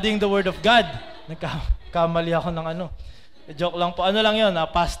 Studying the Word of God. Nagkamali ako ng joke lang po. Ano lang yun?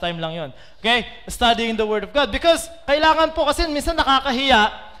 Pastime lang yun. Okay? Studying the Word of God. Because kailangan po kasi minsan nakakahiya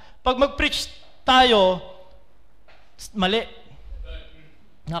pag mag-preach tayo, mali.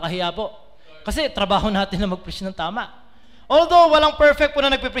 Nakakahiya po. Kasi trabaho natin na mag-preach ng tama. Although walang perfect po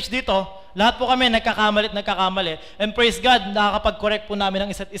na nagpe-preach dito, lahat po kami nagkakamali. And praise God, nakakapag-correct po namin ang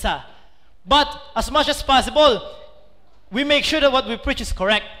isa't isa. But as much as possible, we make sure that what we preach is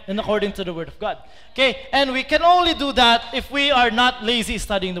correct and according to the Word of God. Okay? And we can only do that if we are not lazy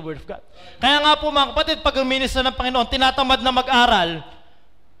studying the Word of God. Kaya nga po mga kapatid, pag ang minister ng Panginoon tinatamad na mag-aral,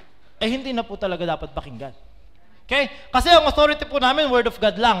 hindi na po talaga dapat pakinggan. Okay? Kasi ang authority po namin, Word of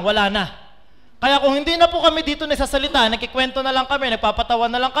God lang, wala na. Kaya kung hindi na po kami dito nagsasalita, nagkikwento na lang kami, nagpapatawa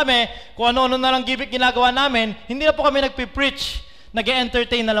na lang kami, kung ano-ano na lang gimmick ginagawa namin, hindi na po kami nagpipreach,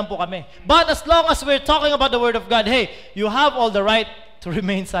 nag-entertain na lang po kami. But as long as we're talking about the Word of God, hey, you have all the right to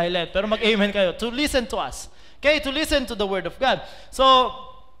remain silent. Pero mag-amen kayo, to listen to us. Okay, to listen to the Word of God. So,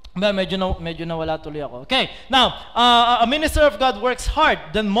 medyo nawala tuloy ako. Okay, now, a minister of God works hard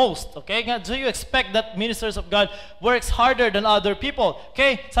than most. Okay, do you expect that ministers of God works harder than other people?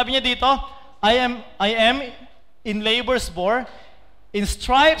 Okay, sabi niya dito, I am in labors more, in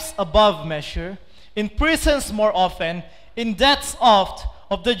stripes above measure, in prisons more often, in deaths oft,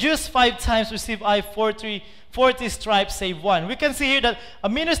 of the Jews 5 times receive I 40 stripes save one. We can see here that a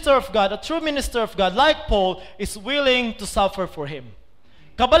minister of God, a true minister of God, like Paul, is willing to suffer for Him.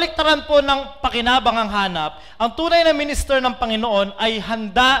 Kabaliktaran po ng pakinabang ang hanap, ang tunay na minister ng Panginoon ay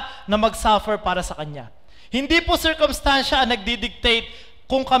handa na mag-suffer para sa Kanya. Hindi po circumstansya ang nagdidictate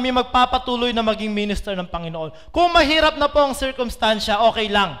kung kami magpapatuloy na maging minister ng Panginoon. Kung mahirap na po ang circumstansya, okay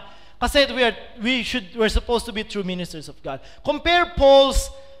lang. Kasi we're supposed to be true ministers of God. Compare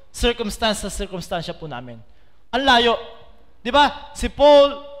Paul's circumstance sa circumstansya po namin. Ang layo. Di ba? Si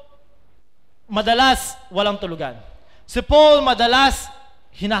Paul, madalas walang tulugan. Si Paul, madalas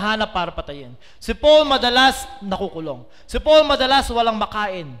hinahanap para patayin. Si Paul, madalas nakukulong. Si Paul, madalas walang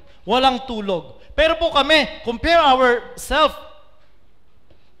makain, walang tulog. Pero po kami, compare ourselves,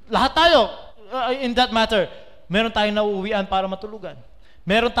 lahat tayo, in that matter, meron tayong nauuwian para matulugan.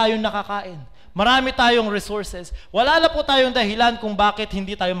 Meron tayong nakakain. Marami tayong resources. Wala na po tayong dahilan kung bakit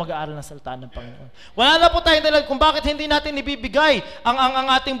hindi tayo mag-aaral ng salita ng Panginoon. Wala na po tayong dahilan kung bakit hindi natin ibibigay ang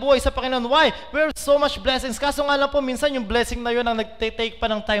ating buhay sa Panginoon. Why? We're so much blessings. Kaso nga lang po, minsan yung blessing na yun ang nag-take pa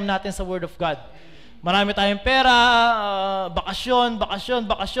ng time natin sa Word of God. Marami tayong pera, bakasyon.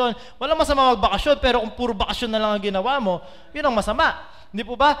 Walang masama magbakasyon, pero kung puro bakasyon na lang ang ginawa mo, yun ang masama. Hindi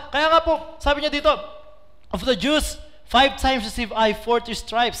po ba? Kaya nga po, sabi niya dito, of the Jews, 5 times receive I 40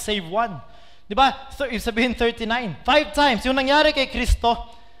 stripes, save one. Di ba? So, sabihin 39. 5 times. Yung nangyari kay Kristo,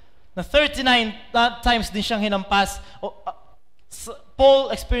 na 39 times din siyang hinampas.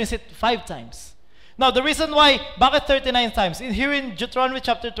 Paul experienced it 5 times. Now, the reason why, bakit 39 times? Here in Deuteronomy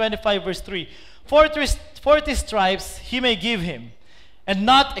chapter 25, verse 3, 40 stripes he may give him, and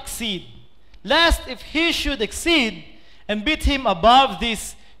not exceed. Lest if he should exceed, and beat him above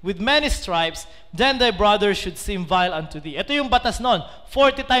this, with many stripes, then thy brother should seem vile unto thee. Ito yung batas nun.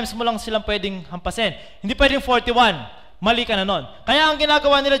 40 times mo lang silang pwedeng hampasin. Hindi pwedeng 41. Mali ka na nun. Kaya ang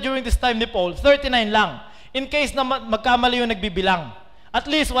ginagawa nila during this time ni Paul, 39 lang. In case na magkamali yung nagbibilang. At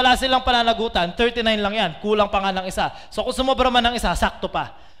least wala silang pananagutan, 39 lang yan. Kulang pa nga ng isa. So kung sumobra man ng isa, sakto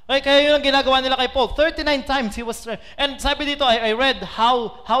pa. Okay, kaya yun ang ginagawa nila kay Paul. 39 times he was and sabi dito, I read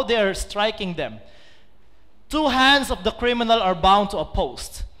how they are striking them. 2 hands of the criminal are bound to a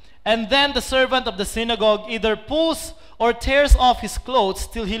post. And then the servant of the synagogue either pulls or tears off his clothes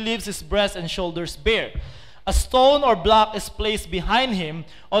till he leaves his breast and shoulders bare. A stone or block is placed behind him,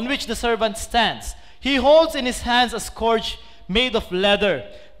 on which the servant stands. He holds in his hands a scourge made of leather,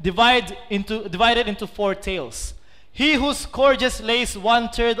 divided into 4 tails. He who scourges lays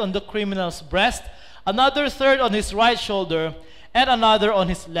 1/3 on the criminal's breast, another third on his right shoulder, and another on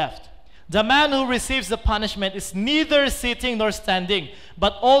his left. The man who receives the punishment is neither sitting nor standing,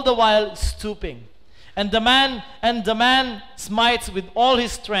 but all the while stooping. And the man smites with all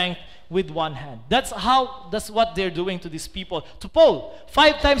his strength with one hand. That's what they're doing to these people. To Paul,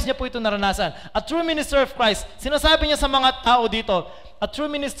 5 times niya po ito naranasan. A true minister of Christ, sinasabi niya sa mga tao dito, a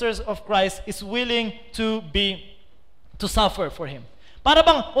true minister of Christ is willing to suffer for him. Para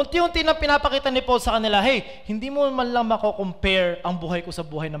bang unti-unti na pinapakita ni Paul sa kanila, hey, hindi mo man lang mako-compare ang buhay ko sa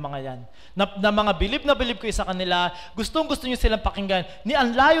buhay ng mga yan. Na mga bilib ko sa kanila, gustong-gusto niyo silang pakinggan, ni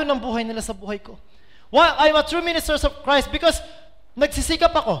ang layo ng buhay nila sa buhay ko. Well, I'm a true minister of Christ because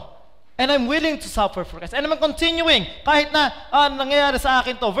nagsisikap ako. And I'm willing to suffer for Christ. And I'm continuing. Kahit na nangyayari sa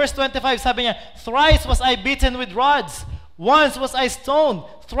akin to. Verse 25, sabi niya, thrice was I beaten with rods. Once was I stoned.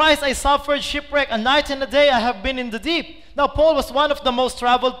 Thrice I suffered shipwreck. A night and a day I have been in the deep. Now, Paul was one of the most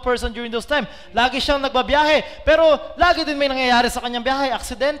traveled person during those time. Lagi siyang nagbabiyahe. Pero lagi din may nangyayari sa kanyang biyahe.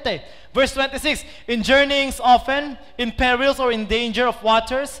 Aksidente. Verse 26, in journeyings often, in perils or in danger of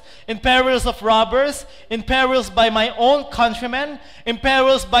waters, in perils of robbers, in perils by my own countrymen, in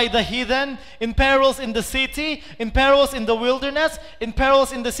perils by the heathen, in perils in the city, in perils in the wilderness, in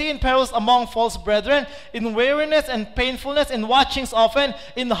perils in the sea, in perils among false brethren, in weariness and painfulness, in watchings often,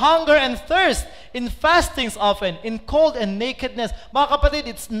 in hunger and thirst, in fastings often, in cold and nakedness. Mga kapatid,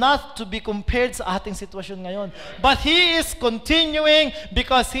 it's not to be compared sa ating sitwasyon ngayon. But he is continuing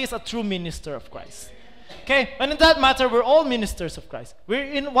because he is a true minister of Christ. Okay? And in that matter, we're all ministers of Christ.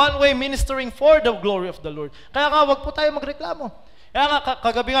 We're in one way ministering for the glory of the Lord. Kaya nga, wag po tayo magreklamo. Kaya nga,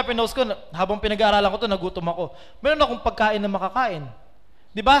 kagabi nga pinost ko, habang pinag-aaralan ko to, nagutom ako. Meron akong pagkain na makakain.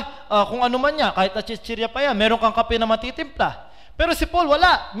 Di ba? Kung ano man niya, kahit nachichirya pa yan, meron kang kape na matitimpla. Pero si Paul,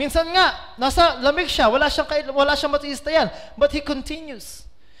 wala. Minsan nga, nasa lamig siya, wala siyang matiistayan. But he continues.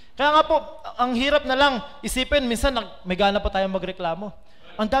 Kaya nga po, ang hirap na lang isipin, minsan may gana pa tayong magreklamo.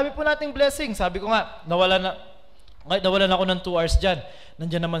 Ang dami po nating blessing. Sabi ko nga, nawalan ako ng 2 hours dyan.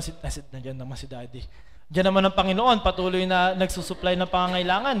 Nandiyan naman si Daddy. Diyan naman ang Panginoon, patuloy na nagsusupply ng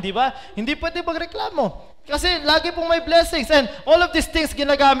pangangailangan, di ba? Hindi pwede magreklamo. Kasi lagi pong may blessings. And all of these things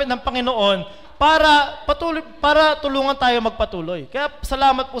ginagamit ng Panginoon para tulungan tayo magpatuloy. Kaya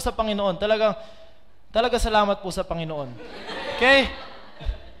salamat po sa Panginoon. Talaga salamat po sa Panginoon. Okay?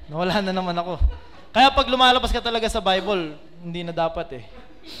 Nawala na naman ako. Kaya pag lumalabas ka talaga sa Bible, hindi na dapat eh.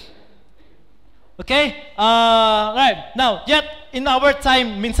 Okay? Right. Now, yet, in our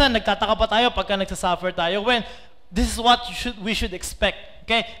time, minsan nagtataka pa tayo pagka nagsasuffer tayo when this is what we should expect.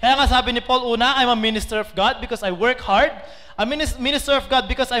 Okay? Kaya nga sabi ni Paul, una, I'm a minister of God because I work hard. I'm a minister of God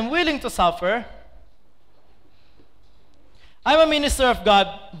because I'm willing to suffer. I'm a minister of God,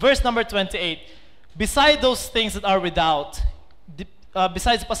 verse number 28. Beside those things that are without,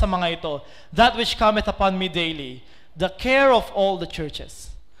 besides pa sa mga ito, that which cometh upon me daily, the care of all the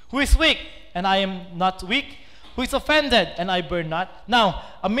churches. Who is weak, and I am not weak? Who is offended, and I burn not? Now,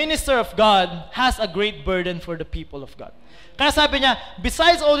 a minister of God has a great burden for the people of God. Kaya sabi niya,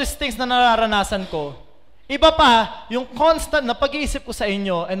 besides all these things na nararanasan ko, iba pa yung constant na pag-iisip ko sa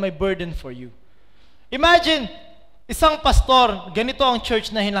inyo and my burden for you. Imagine, isang pastor, ganito ang church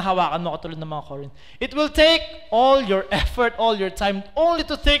na hinahawakan mo katulad ng mga Corinth. It will take all your effort, all your time, only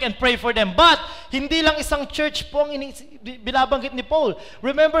to think and pray for them. But, hindi lang isang church po ang binabanggit ni Paul.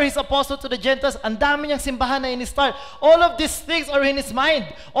 Remember his apostle to the Gentiles, ang dami niyang simbahan na in-start. All of these things are in his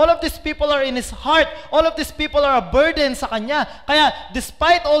mind. All of these people are in his heart. All of these people are a burden sa kanya. Kaya,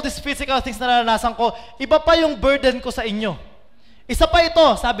 despite all these physical things na naranasan ko, iba pa yung burden ko sa inyo. Isa pa ito,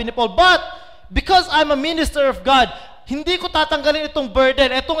 sabi ni Paul, but, because I'm a minister of God, hindi ko tatanggalin itong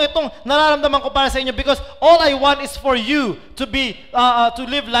burden, itong nararamdaman ko para sa inyo because all I want is for you to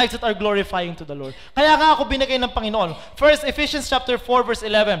live lives that are glorifying to the Lord. Kaya nga ako binigay ng Panginoon. First, Ephesians chapter 4 verse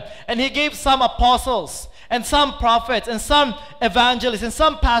 11, and He gave some apostles, and some prophets, and some evangelists, and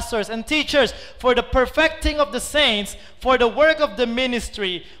some pastors and teachers for the perfecting of the saints, for the work of the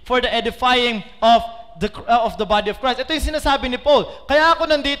ministry, for the edifying of the body of Christ. Ito yung sinasabi ni Paul. Kaya ako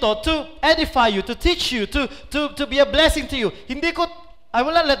nandito to edify you, to teach you, to be a blessing to you. I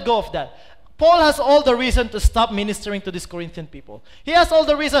will not let go of that. Paul has all the reason to stop ministering to these Corinthian people. He has all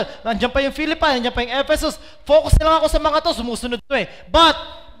the reason. Nandiyan pa yung Philippi, nandiyan pa yung Ephesus. Focus na lang ako sa mga to, sumusunod to eh. But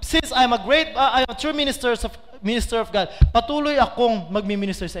since I'm a true minister of God, patuloy akong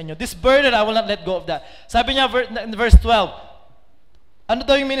magmi-minister sa inyo. This burden, I will not let go of that. Sabi niya in verse 12, ano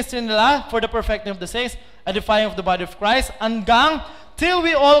daw yung ministry nila? For the perfecting of the saints, edifying of the body of Christ, hanggang till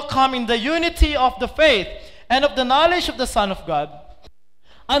we all come in the unity of the faith and of the knowledge of the Son of God,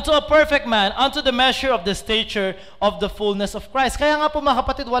 unto a perfect man, unto the measure of the stature of the fullness of Christ. Kaya nga po mga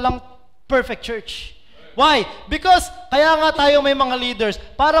kapatid, walang perfect church. Why? Because kaya nga tayo may mga leaders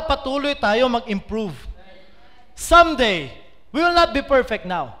para patuloy tayo mag-improve. Someday, we will not be perfect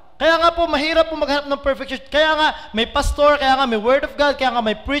now. Kaya nga po, mahirap po maghanap ng perfect church. Kaya nga may pastor, kaya nga may word of God, kaya nga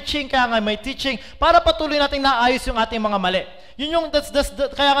may preaching, kaya nga may teaching, para patuloy nating naayos yung ating mga mali. Yun yung,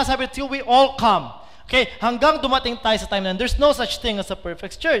 kaya nga sabi, till we all come. Okay, hanggang dumating tayo sa time na there's no such thing as a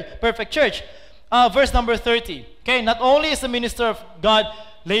perfect church. Verse number 30. Okay, not only is the minister of God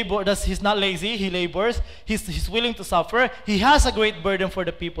he's not lazy, he labors, he's willing to suffer, he has a great burden for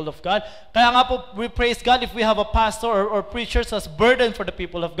the people of God. Kaya nga po, we praise God if we have a pastor or preachers as burden for the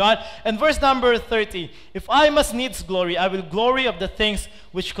people of God. And verse number 30, if I must needs glory, I will glory of the things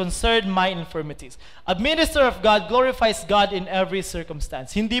which concern my infirmities. A minister of God glorifies God in every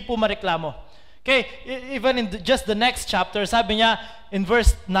circumstance. Hindi po mareklamo. Okay, even in just the next chapter, sabi niya in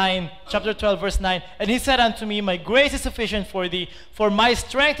verse 9, chapter 12, verse 9, and he said unto me, my grace is sufficient for thee, for my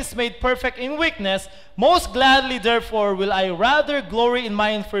strength is made perfect in weakness. Most gladly, therefore, will I rather glory in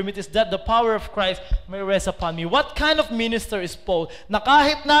my infirmities, that the power of Christ may rest upon me. What kind of minister is Paul? Na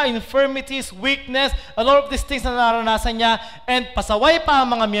kahit na infirmities, weakness, a lot of these things na naranasan niya, and pasaway pa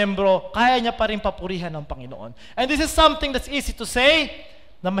ang mga miyembro, kaya niya pa rin papurihan ng Panginoon. And this is something that's easy to say,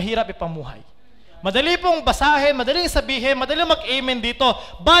 na mahirap ipamuhay. Madali pong basahin, madaling sabihin, madaling mag-amen dito,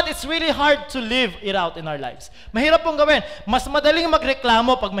 but it's really hard to live it out in our lives. Mahirap pong gawin. Mas madaling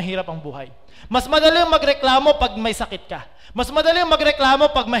magreklamo pag mahirap ang buhay. Mas madaling magreklamo pag may sakit ka. Mas madaling magreklamo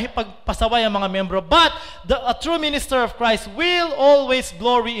pag pasaway ang mga membro. But a true minister of Christ will always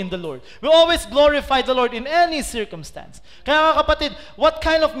glory in the Lord. Will always glorify the Lord in any circumstance. Kaya mga kapatid, what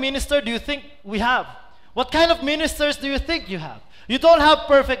kind of minister do you think we have? What kind of ministers do you think you have? You don't have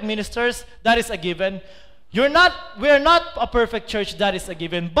perfect ministers, that is a given. We are not a perfect church, that is a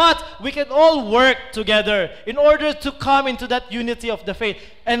given. But we can all work together in order to come into that unity of the faith.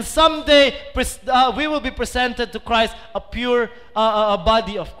 And someday, we will be presented to Christ, a pure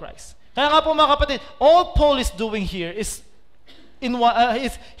body of Christ. Kaya nga po mga kapatid, all Paul is doing here is,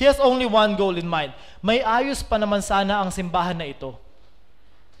 he has only one goal in mind. May ayos pa naman sana ang simbahan na ito.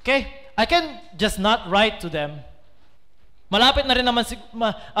 Okay? I can just not write to them. Malapit na rin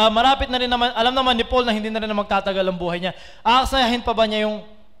naman, alam naman ni Paul na hindi na rin magtatagal ang buhay niya. Aasayahin pa ba niya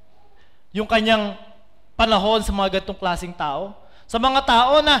yung kanyang panahon sa mga ganitong klaseng tao? Sa mga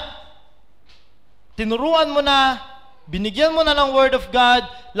tao na tinuruan mo na, binigyan mo na ng Word of God,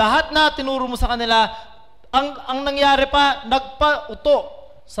 lahat na tinuro mo sa kanila, ang nangyari pa, nagpa-uto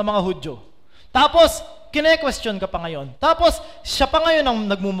sa mga Hudyo. Tapos, kine-question ka pa ngayon. Tapos, siya pa ngayon ang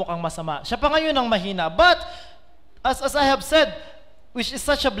nagmumukhang masama. Siya pa ngayon ang mahina. But, as I have said, which is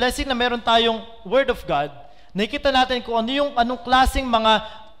such a blessing na meron tayong Word of God, nakita natin kung anong klaseng mga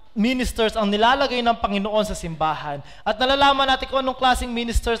ministers ang nilalagay ng Panginoon sa simbahan. At nalalaman natin kung anong klaseng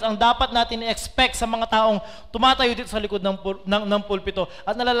ministers ang dapat natin i-expect sa mga taong tumatayo dito sa likod ng pulpito.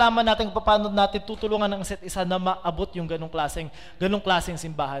 At nalalaman natin kung paano natin tutulungan ng isa't isa na maabot yung ganong klaseng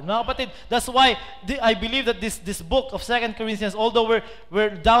simbahan. Mga kapatid, that's why I believe that this book of 2 Corinthians, although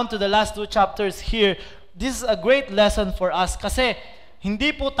we're down to the last 2 chapters here, this is a great lesson for us kasi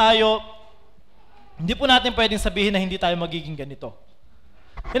hindi po natin pwedeng sabihin na hindi tayo magiging ganito.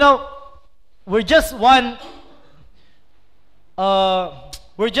 You know, we're just one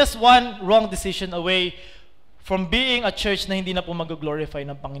wrong decision away from being a church na hindi na po mag-glorify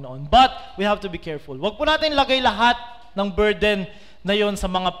ng Panginoon. But we have to be careful. Huwag po natin lagay lahat ng burden na yon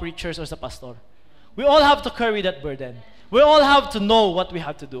sa mga preachers or sa pastor. We all have to carry that burden. We all have to know what we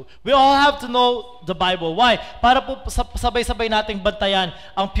have to do. We all have to know the Bible. Why? Para po sabay-sabay nating bantayan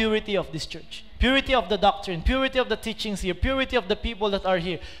ang purity of this church. Purity of the doctrine, purity of the teachings here, purity of the people that are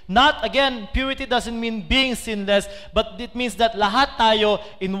here. Not, again, purity doesn't mean being sinless, but it means that lahat tayo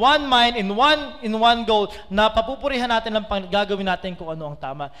in one mind, in one goal, na papupurihan natin ang gagawin natin kung ano ang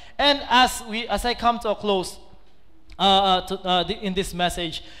tama. And as I come to a close in this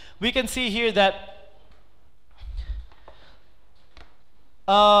message, we can see here that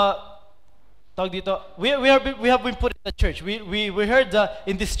tawag dito, we have been put in the church. We heard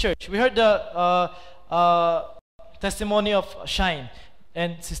in this church, we heard the testimony of Shine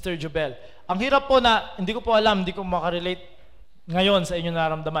and Sister Jobel. Ang hirap po na, hindi ko po alam, hindi ko makarelate ngayon sa inyong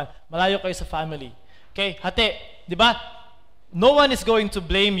naramdaman. Malayo kayo sa family. Okay, hati, di ba? No one is going to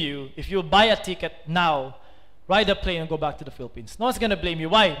blame you if you buy a ticket now, ride a plane and go back to the Philippines. No one's gonna blame you.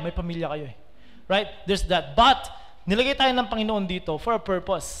 Why? May pamilya kayo eh. Right? There's that. But nilagay tayo ng Panginoon dito for a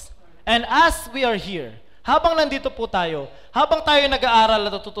purpose. And as we are here, habang nandito po tayo, habang tayo nag-aaral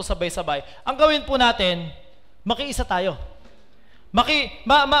at natututo sabay-sabay, ang gawin po natin, makiisa tayo.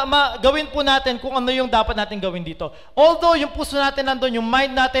 Gawin po natin kung ano yung dapat natin gawin dito. Although yung puso natin nandun, yung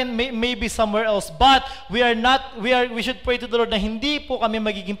mind natin may be somewhere else, but we should pray to the Lord na hindi po kami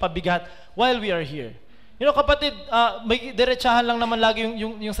magiging pabigat while we are here. You know, kapatid, may diretsahan lang naman lagi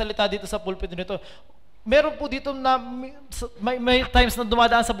yung salita dito sa pulpit nito. Meron po dito na may times na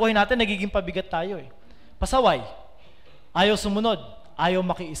dumadaan sa buhay natin, nagiging pabigat tayo eh. Pasaway. Ayaw sumunod. Ayaw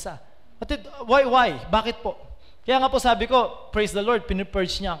makiisa. Kapatid, why? Bakit po? Kaya nga po sabi ko, praise the Lord,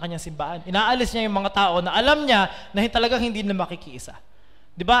 pinipurge niya ang kanyang simbahan. Inaalis niya yung mga tao na alam niya na talagang hindi na makikiisa.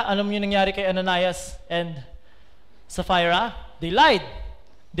 Di ba? Alam niyo nangyari kay Ananias and Sapphira? They lied.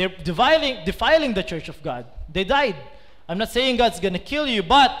 They're defiling the church of God. They died. I'm not saying God's gonna kill you,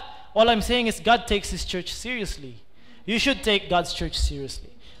 but all I'm saying is God takes His church seriously. You should take God's church seriously.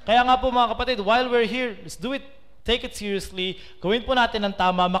 Kaya nga po mga kapatid, while we're here, let's do it. Take it seriously. Gawin po natin ang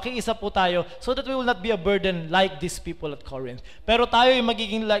tama. Makiisa po tayo so that we will not be a burden like these people at Corinth. Pero tayo yung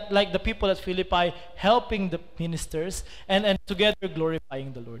magiging like the people at Philippi, helping the ministers and together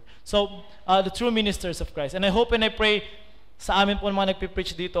glorifying the Lord. So, the true ministers of Christ. And I hope and I pray sa amin po mga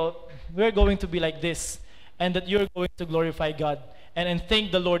nagpipreach dito, we're going to be like this and that you're going to glorify God. And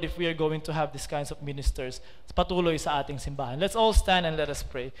thank the Lord if we are going to have these kinds of ministers patuloy sa ating simbahan. Let's all stand and let us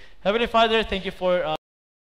pray. Heavenly Father, thank you for